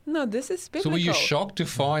that, no, this is biblical. So were you shocked to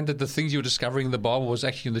find that the things you were discovering in the Bible was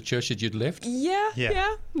actually in the church that you'd left? Yeah.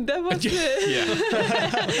 That was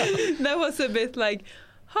that was a bit like,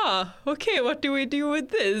 okay, what do we do with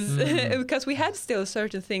this? Because we had still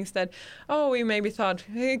certain things that, we maybe thought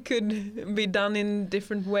it could be done in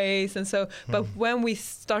different ways. And so, but when we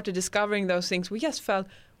started discovering those things, we just felt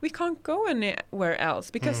we can't go anywhere else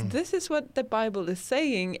because this is what the Bible is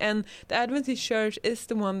saying. And the Adventist Church is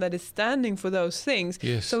the one that is standing for those things.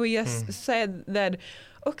 Yes. So we just said that,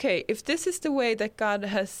 okay, if this is the way that God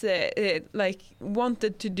has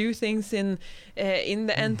wanted to do things in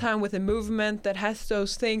the end time with a movement that has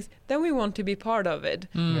those things, then we want to be part of it.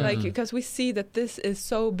 Because we see that this is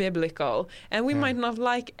so biblical, and we might not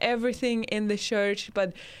like everything in the church,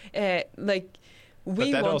 but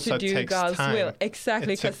we that want also to do takes God's time. will.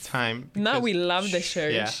 Exactly, It took because time. now because- we love the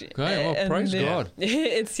church. Yeah. Okay, well, and, praise God.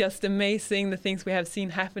 It's just amazing the things we have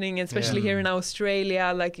seen happening, especially here in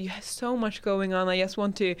Australia. Like, you have so much going on. I just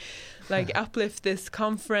want to uplift this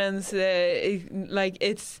conference. It's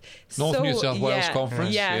North so, New South Wales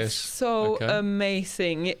Conference, Yeah, yes. so Okay.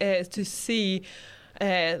 amazing to see.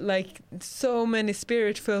 So many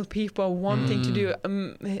spirit-filled people wanting to do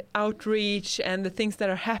outreach, and the things that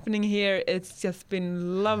are happening here, it's just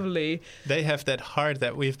been lovely. They have that heart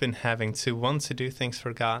that we've been having to want to do things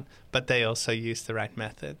for God, but they also use the right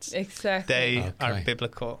methods. Exactly. They are Okay.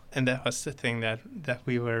 biblical, and that was the thing that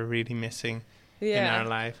we were really missing in our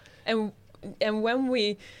life. And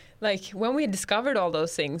when we discovered all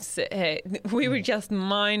those things, we were just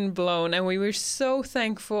mind blown, and we were so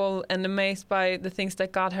thankful and amazed by the things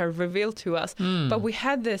that God had revealed to us. But we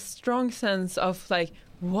had this strong sense of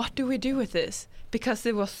what do we do with this? Because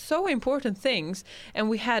it was so important things, and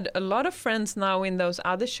we had a lot of friends now in those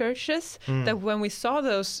other churches that when we saw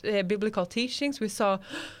those biblical teachings, we saw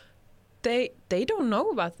they don't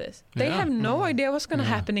know about this. They Yeah. have no idea what's going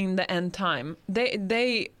to happen in the end time.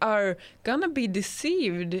 They are going to be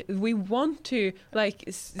deceived. We want to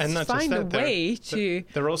And not just find a that, way to.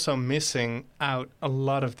 They're also missing out a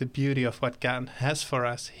lot of the beauty of what God has for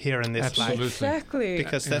us here in this Absolutely. life. Exactly.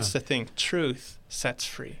 Because that's the thing. Truth sets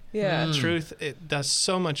free. Yeah. Truth, it does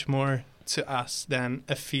so much more to us than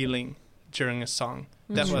a feeling during a song.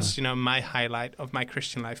 That was, my highlight of my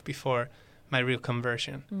Christian life before my real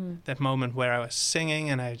conversion. That moment where I was singing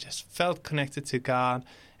and I just felt connected to God,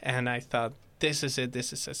 and I thought, this is it,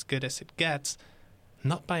 this is as good as it gets.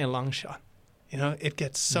 Not by a long shot. It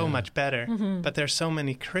gets so much better. But there's so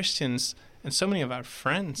many Christians and so many of our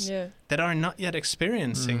friends that are not yet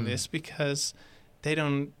experiencing this because they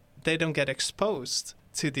don't get exposed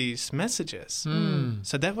to these messages.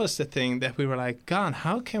 So that was the thing that we were like, God,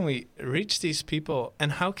 how can we reach these people,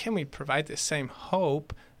 and how can we provide the same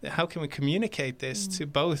hope? How can we communicate this to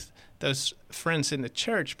both those friends in the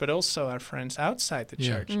church, but also our friends outside the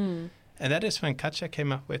church? And that is when Katja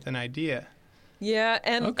came up with an idea. Yeah,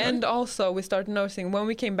 and Okay. and also we started noticing when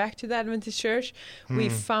we came back to the Adventist church, we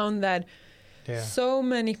found that so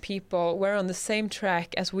many people were on the same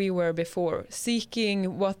track as we were before,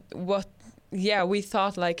 seeking what we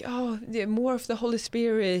thought more of the Holy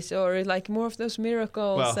Spirit, or more of those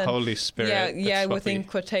miracles. Well, and Holy Spirit. Yeah, within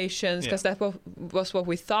quotations, because that was what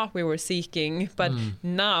we thought we were seeking. But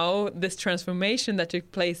now this transformation that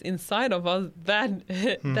took place inside of us, that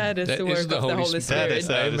is That the is work the of the Holy Holy Spirit.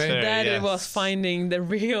 Spirit. Amen. That yes. it was finding the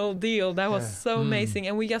real deal. That was so amazing,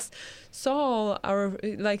 and we just saw our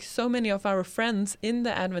so many of our friends in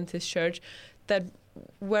the Adventist church that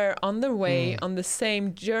were on their way on the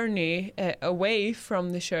same journey away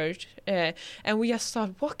from the church, and we just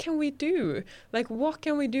thought, what can we do? What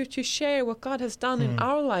can we do to share what God has done in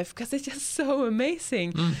our life? Because it's just so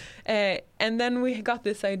amazing. And then we got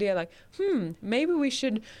this idea, maybe we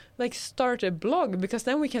should start a blog, because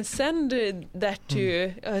then we can send that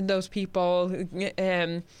to those people.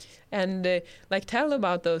 And tell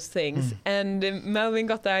about those things. And Melvin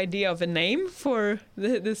got the idea of a name for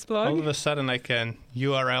this blog. All of a sudden, an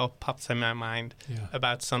URL pops in my mind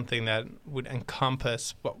about something that would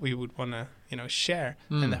encompass what we would want to, share,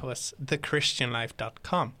 and that was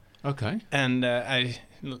thechristianlife.com. Okay. And I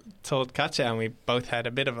told Katja, and we both had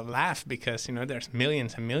a bit of a laugh because, there's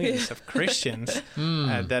millions and millions of Christians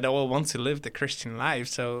that all want to live the Christian life.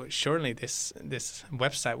 So surely this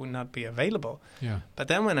website would not be available. Yeah. But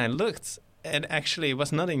then when I looked, it actually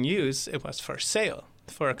was not in use. It was for sale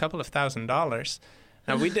for a couple of $1,000s.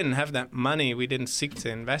 Now, we didn't have that money. We didn't seek to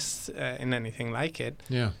invest in anything like it.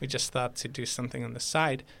 Yeah. We just thought to do something on the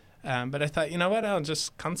side. But I thought, what, I'll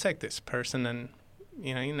just contact this person, and,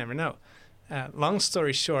 you never know. Long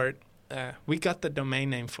story short, we got the domain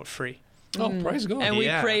name for free. Oh, praise God. And we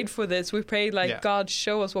Yeah. prayed for this. We prayed God,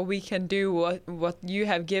 show us what we can do, what you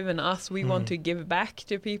have given us. We want to give back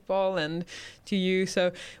to people and to you.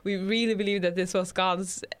 So we really believe that this was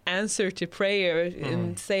God's answer to prayer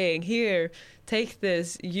in saying, here, take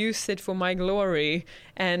this, use it for my glory.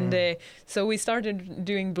 And so we started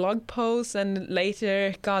doing blog posts, and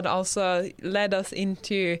later God also led us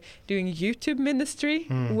into doing YouTube ministry,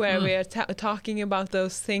 where we are talking about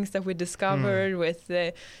those things that we discovered with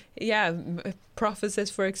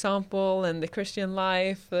prophecies, for example, and the Christian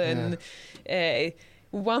life. And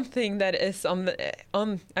one thing that is on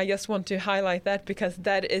I just want to highlight that, because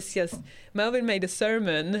that is just, Melvin made a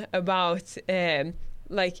sermon about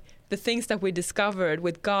the things that we discovered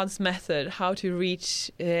with God's method, how to reach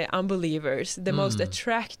unbelievers, the most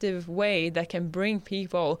attractive way that can bring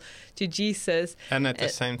people to Jesus. And at the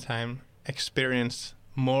same time, experience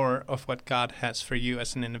more of what God has for you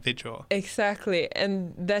as an individual. Exactly,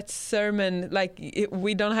 and that sermon,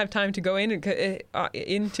 we don't have time to go into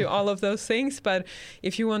all of those things, but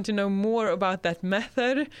if you want to know more about that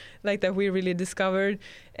method, that we really discovered,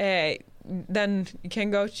 then you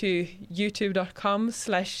can go to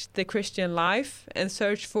youtube.com/thechristianlife and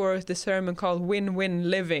search for the sermon called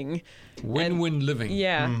Win-Win Living. Win-Win Living.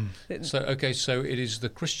 Yeah. So it is The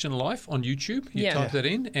Christian Life on YouTube. You type that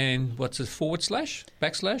in, and what's it, / backslash?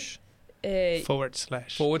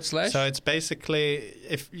 / So it's basically,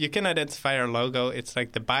 if you can identify our logo, it's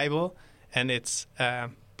like the Bible, and it's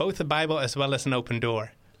both the Bible as well as an open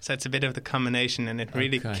door. So it's a bit of the combination, and it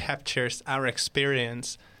really captures our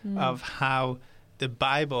experience of how the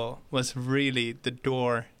Bible was really the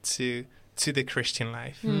door to the Christian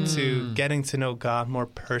life, to getting to know God more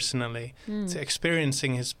personally, to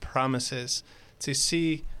experiencing His promises, to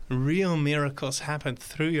see real miracles happen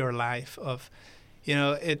through your life.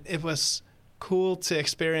 It was cool to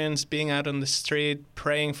experience being out on the street,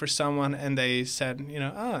 praying for someone, and they said,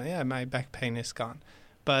 oh yeah, my back pain is gone.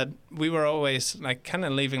 But we were always kind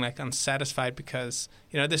of leaving unsatisfied because,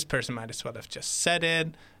 this person might as well have just said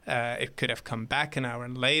it. It could have come back an hour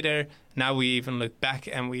later. Now we even look back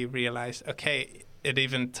and we realize, okay, the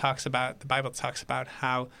Bible talks about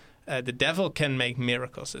how the devil can make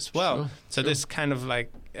miracles as well. So this kind of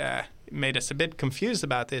made us a bit confused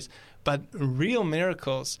about this. But real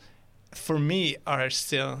miracles, for me, are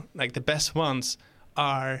still the best ones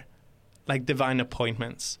are divine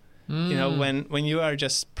appointments. When you are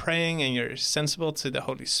just praying and you're sensible to the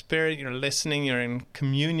Holy Spirit, you're listening, you're in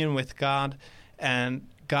communion with God, and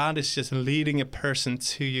God is just leading a person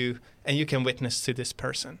to you, and you can witness to this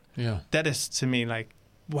person. Yeah. That is, to me,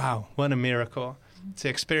 wow, what a miracle. To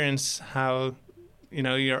experience how,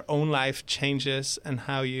 your own life changes and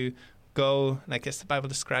how you go, as the Bible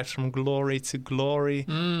describes, from glory to glory.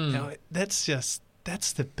 That's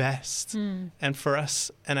the best. And for us,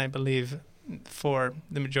 and I believe for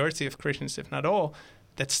the majority of Christians, if not all,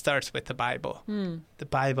 that starts with the Bible. The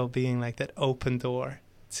Bible being that open door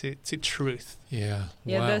to truth. Yeah,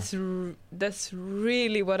 that's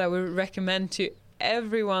really what I would recommend to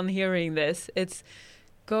everyone hearing this. It's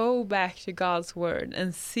go back to God's word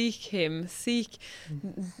and seek Him.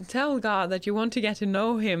 Tell God that you want to get to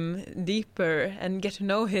know Him deeper and get to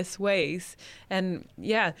know His ways. And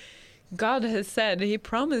God has said He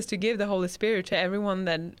promised to give the Holy Spirit to everyone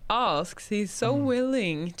that asks. He's so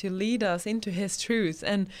willing to lead us into His truth.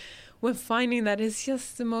 And we're finding that it's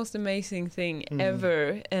just the most amazing thing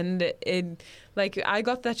ever. And I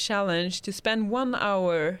got that challenge to spend 1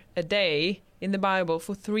 hour a day in the Bible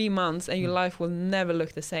for 3 months, and your life will never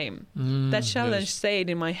look the same. That challenge stayed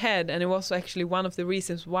in my head, and it was actually one of the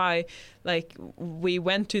reasons why we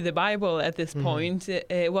went to the Bible at this point.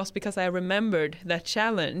 It was because I remembered that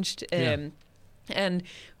challenge, and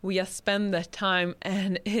we just spend that time,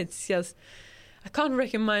 and it's just, I can't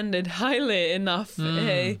recommend it highly enough.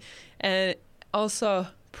 And also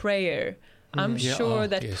prayer. I'm sure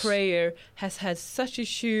that prayer has had such a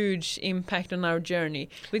huge impact on our journey.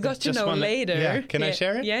 We got to know later. Yeah, can I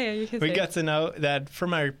share it? Yeah, you can. We got to know that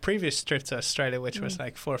from our previous trip to Australia, which was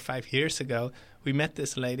 4 or 5 years ago. We met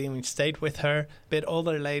this lady and we stayed with her, a bit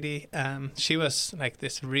older lady. She was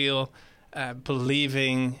this real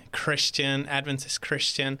believing Christian, Adventist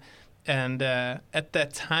Christian, and at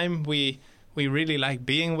that time we really liked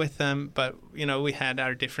being with them, but we had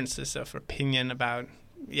our differences of opinion about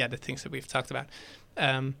the things that we've talked about.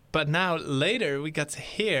 But now later we got to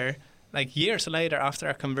hear, years later after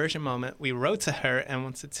our conversion moment, we wrote to her and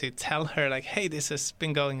wanted to tell her hey, this has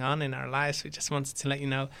been going on in our lives. We just wanted to let you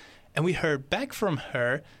know. And we heard back from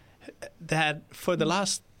her that for the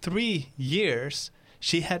last 3 years,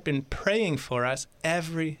 she had been praying for us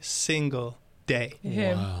every single day.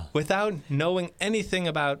 Wow. Without knowing anything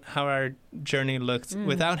about how our journey looked,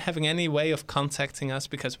 without having any way of contacting us,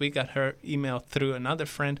 because we got her email through another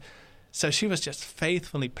friend. So she was just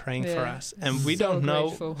faithfully praying for us. And we don't know,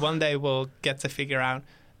 grateful. One day we'll get to figure out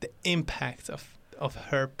the impact of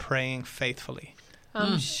her praying faithfully.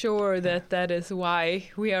 I'm sure that is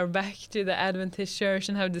why we are back to the Adventist Church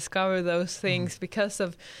and have discovered those things because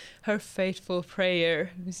of her faithful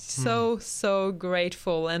prayer. So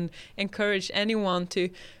grateful, and encourage anyone to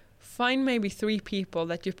find maybe 3 people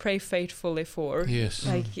that you pray faithfully for. Yes.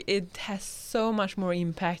 It has so much more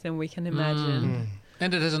impact than we can imagine.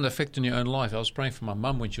 And it has an effect on your own life. I was praying for my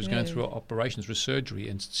mum when she was going through operations, through surgery,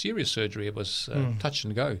 and serious surgery. It was touch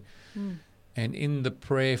and go. And in the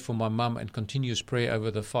prayer for my mum and continuous prayer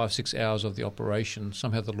over the 5-6 hours of the operation,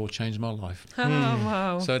 somehow the Lord changed my life. Oh,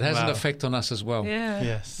 wow. So it has an Wow. effect on us as well. Yeah.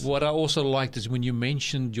 Yes. What I also liked is when you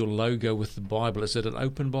mentioned your logo with the Bible. Is it an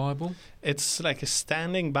open Bible? It's like a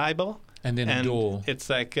standing Bible. And then a And door. it's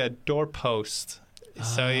like a doorpost.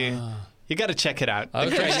 So you got to check it out.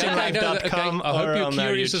 Okay, TheChristianLife.com I hope or you're on our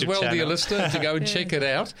curious as YouTube well, dear channel. listener, to go and check it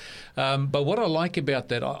out. But what I like about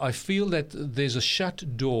that, I feel that there's a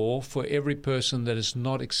shut door for every person that has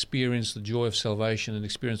not experienced the joy of salvation and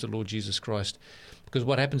experienced the Lord Jesus Christ. Because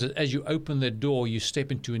what happens is as you open that door, you step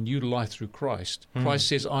into a new life through Christ. Christ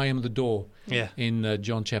says, I am the door Yeah. in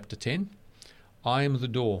John chapter 10. I am the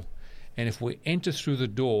door. And if we enter through the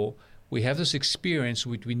door, we have this experience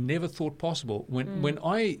which we never thought possible. When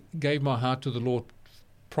I gave my heart to the Lord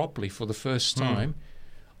properly for the first time,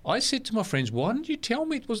 I said to my friends, why didn't you tell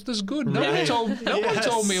me it was this good? No one Right.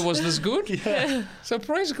 told me it was this good. Yeah. So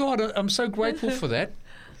praise God, I'm so grateful for that.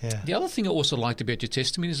 Yeah. The other thing I also liked about your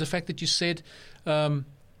testimony is the fact that you said,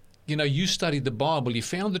 you studied the Bible, you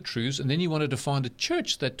found the truths, and then you wanted to find a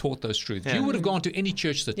church that taught those truths. Yeah. You would have gone to any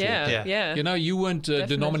church that taught Yeah. that. Yeah. You weren't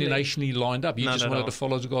Definitely. denominationally lined up. You Not just at wanted all. to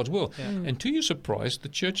follow God's will. And to your surprise, the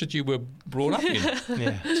church that you were brought up in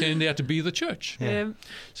Yeah. turned out to be the church. Yeah.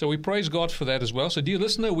 So we praise God for that as well. So dear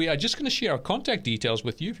listener, we are just going to share our contact details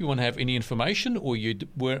with you if you want to have any information or you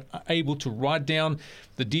were able to write down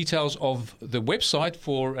the details of the website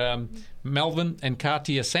for Melvin and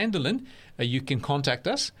Katia Sanderlin. You can contact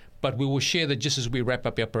us, but we will share that just as we wrap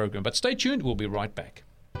up our program. But stay tuned, we'll be right back.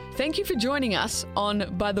 Thank you for joining us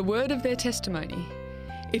on By the Word of Their Testimony.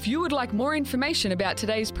 If you would like more information about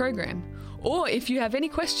today's program, or if you have any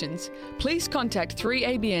questions, please contact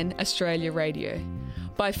 3ABN Australia Radio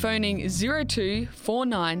by phoning 02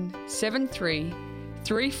 49 73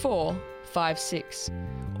 3456.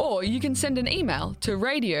 Or you can send an email to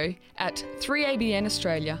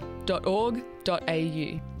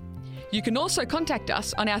radio@3abnaustralia.org.au. You can also contact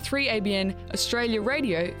us on our 3ABN Australia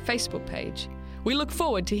Radio Facebook page. We look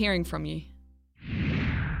forward to hearing from you.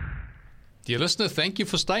 Dear listener, thank you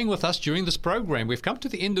for staying with us during this program. We've come to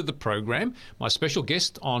the end of the program. My special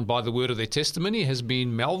guest on By the Word of Their Testimony has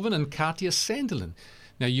been Melvin and Katia Sanderlin.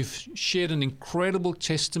 Now, you've shared an incredible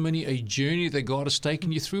testimony, a journey that God has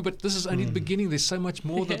taken you through, but this is only the beginning. There's so much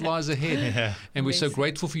more that lies ahead. Yeah. And we're so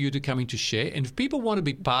grateful for you to coming to share. And if people want to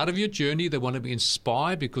be part of your journey, they want to be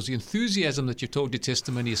inspired because the enthusiasm that you've told your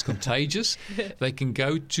testimony is contagious, they can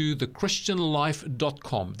go to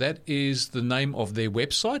thechristianlife.com. That is the name of their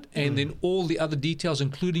website. And then all the other details,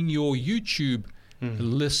 including your YouTube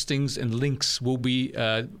listings and links, will be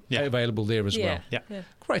available there as well. Yeah.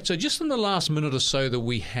 Great. So just in the last minute or so that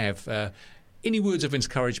we have, any words of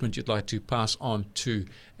encouragement you'd like to pass on to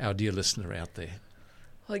our dear listener out there?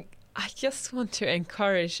 Like, I just want to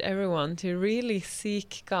encourage everyone to really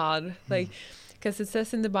seek God, because it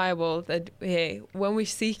says in the Bible that when we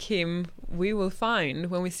seek Him, we will find.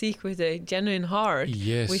 When we seek with a genuine heart,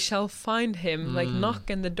 Yes. we shall find Him. Like, knock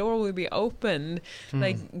and the door will be opened.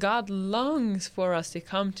 Like, God longs for us to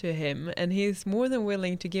come to Him, and He is more than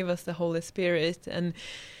willing to give us the Holy Spirit. And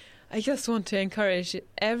I just want to encourage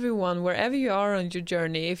everyone, wherever you are on your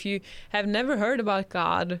journey, if you have never heard about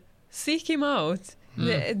God, seek Him out.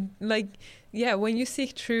 When you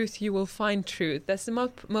seek truth, you will find truth. That's the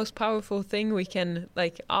most powerful thing we can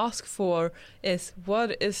ask for, is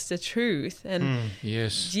what is the truth? And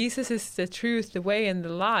Yes. Jesus is the truth, the way, and the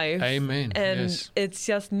life. Amen. And Yes. it's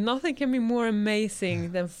just nothing can be more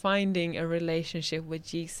amazing than finding a relationship with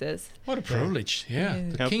Jesus. What a privilege. Yeah. Yeah.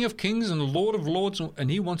 The Yep. King of Kings and the Lord of Lords, and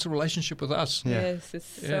He wants a relationship with us. Yeah. Yes,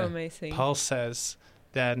 it's Yeah. so amazing. Paul says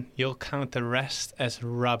that you'll count the rest as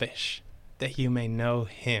rubbish, that you may know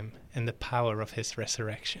Him and the power of His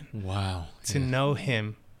resurrection. Wow. To Yeah. know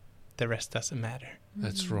Him, the rest doesn't matter.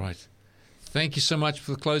 That's right. Thank you so much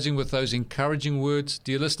for closing with those encouraging words.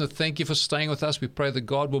 Dear listener, thank you for staying with us. We pray that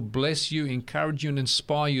God will bless you, encourage you, and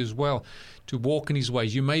inspire you as well to walk in His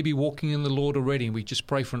ways. You may be walking in the Lord already, and we just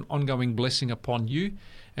pray for an ongoing blessing upon you.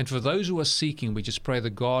 And for those who are seeking, we just pray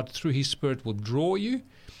that God, through His Spirit, will draw you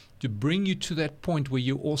to bring you to that point where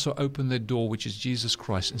you also open that door, which is Jesus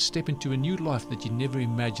Christ, and step into a new life that you never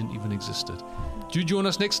imagined even existed. Do join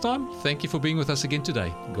us next time. Thank you for being with us again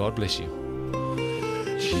today. God bless you.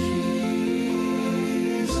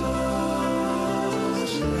 Jesus,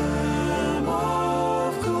 Lamb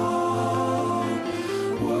of God,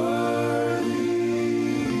 worthy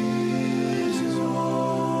is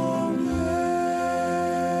your name.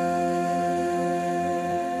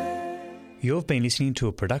 You've been listening to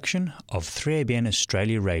a production of 3ABN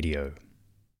Australia Radio.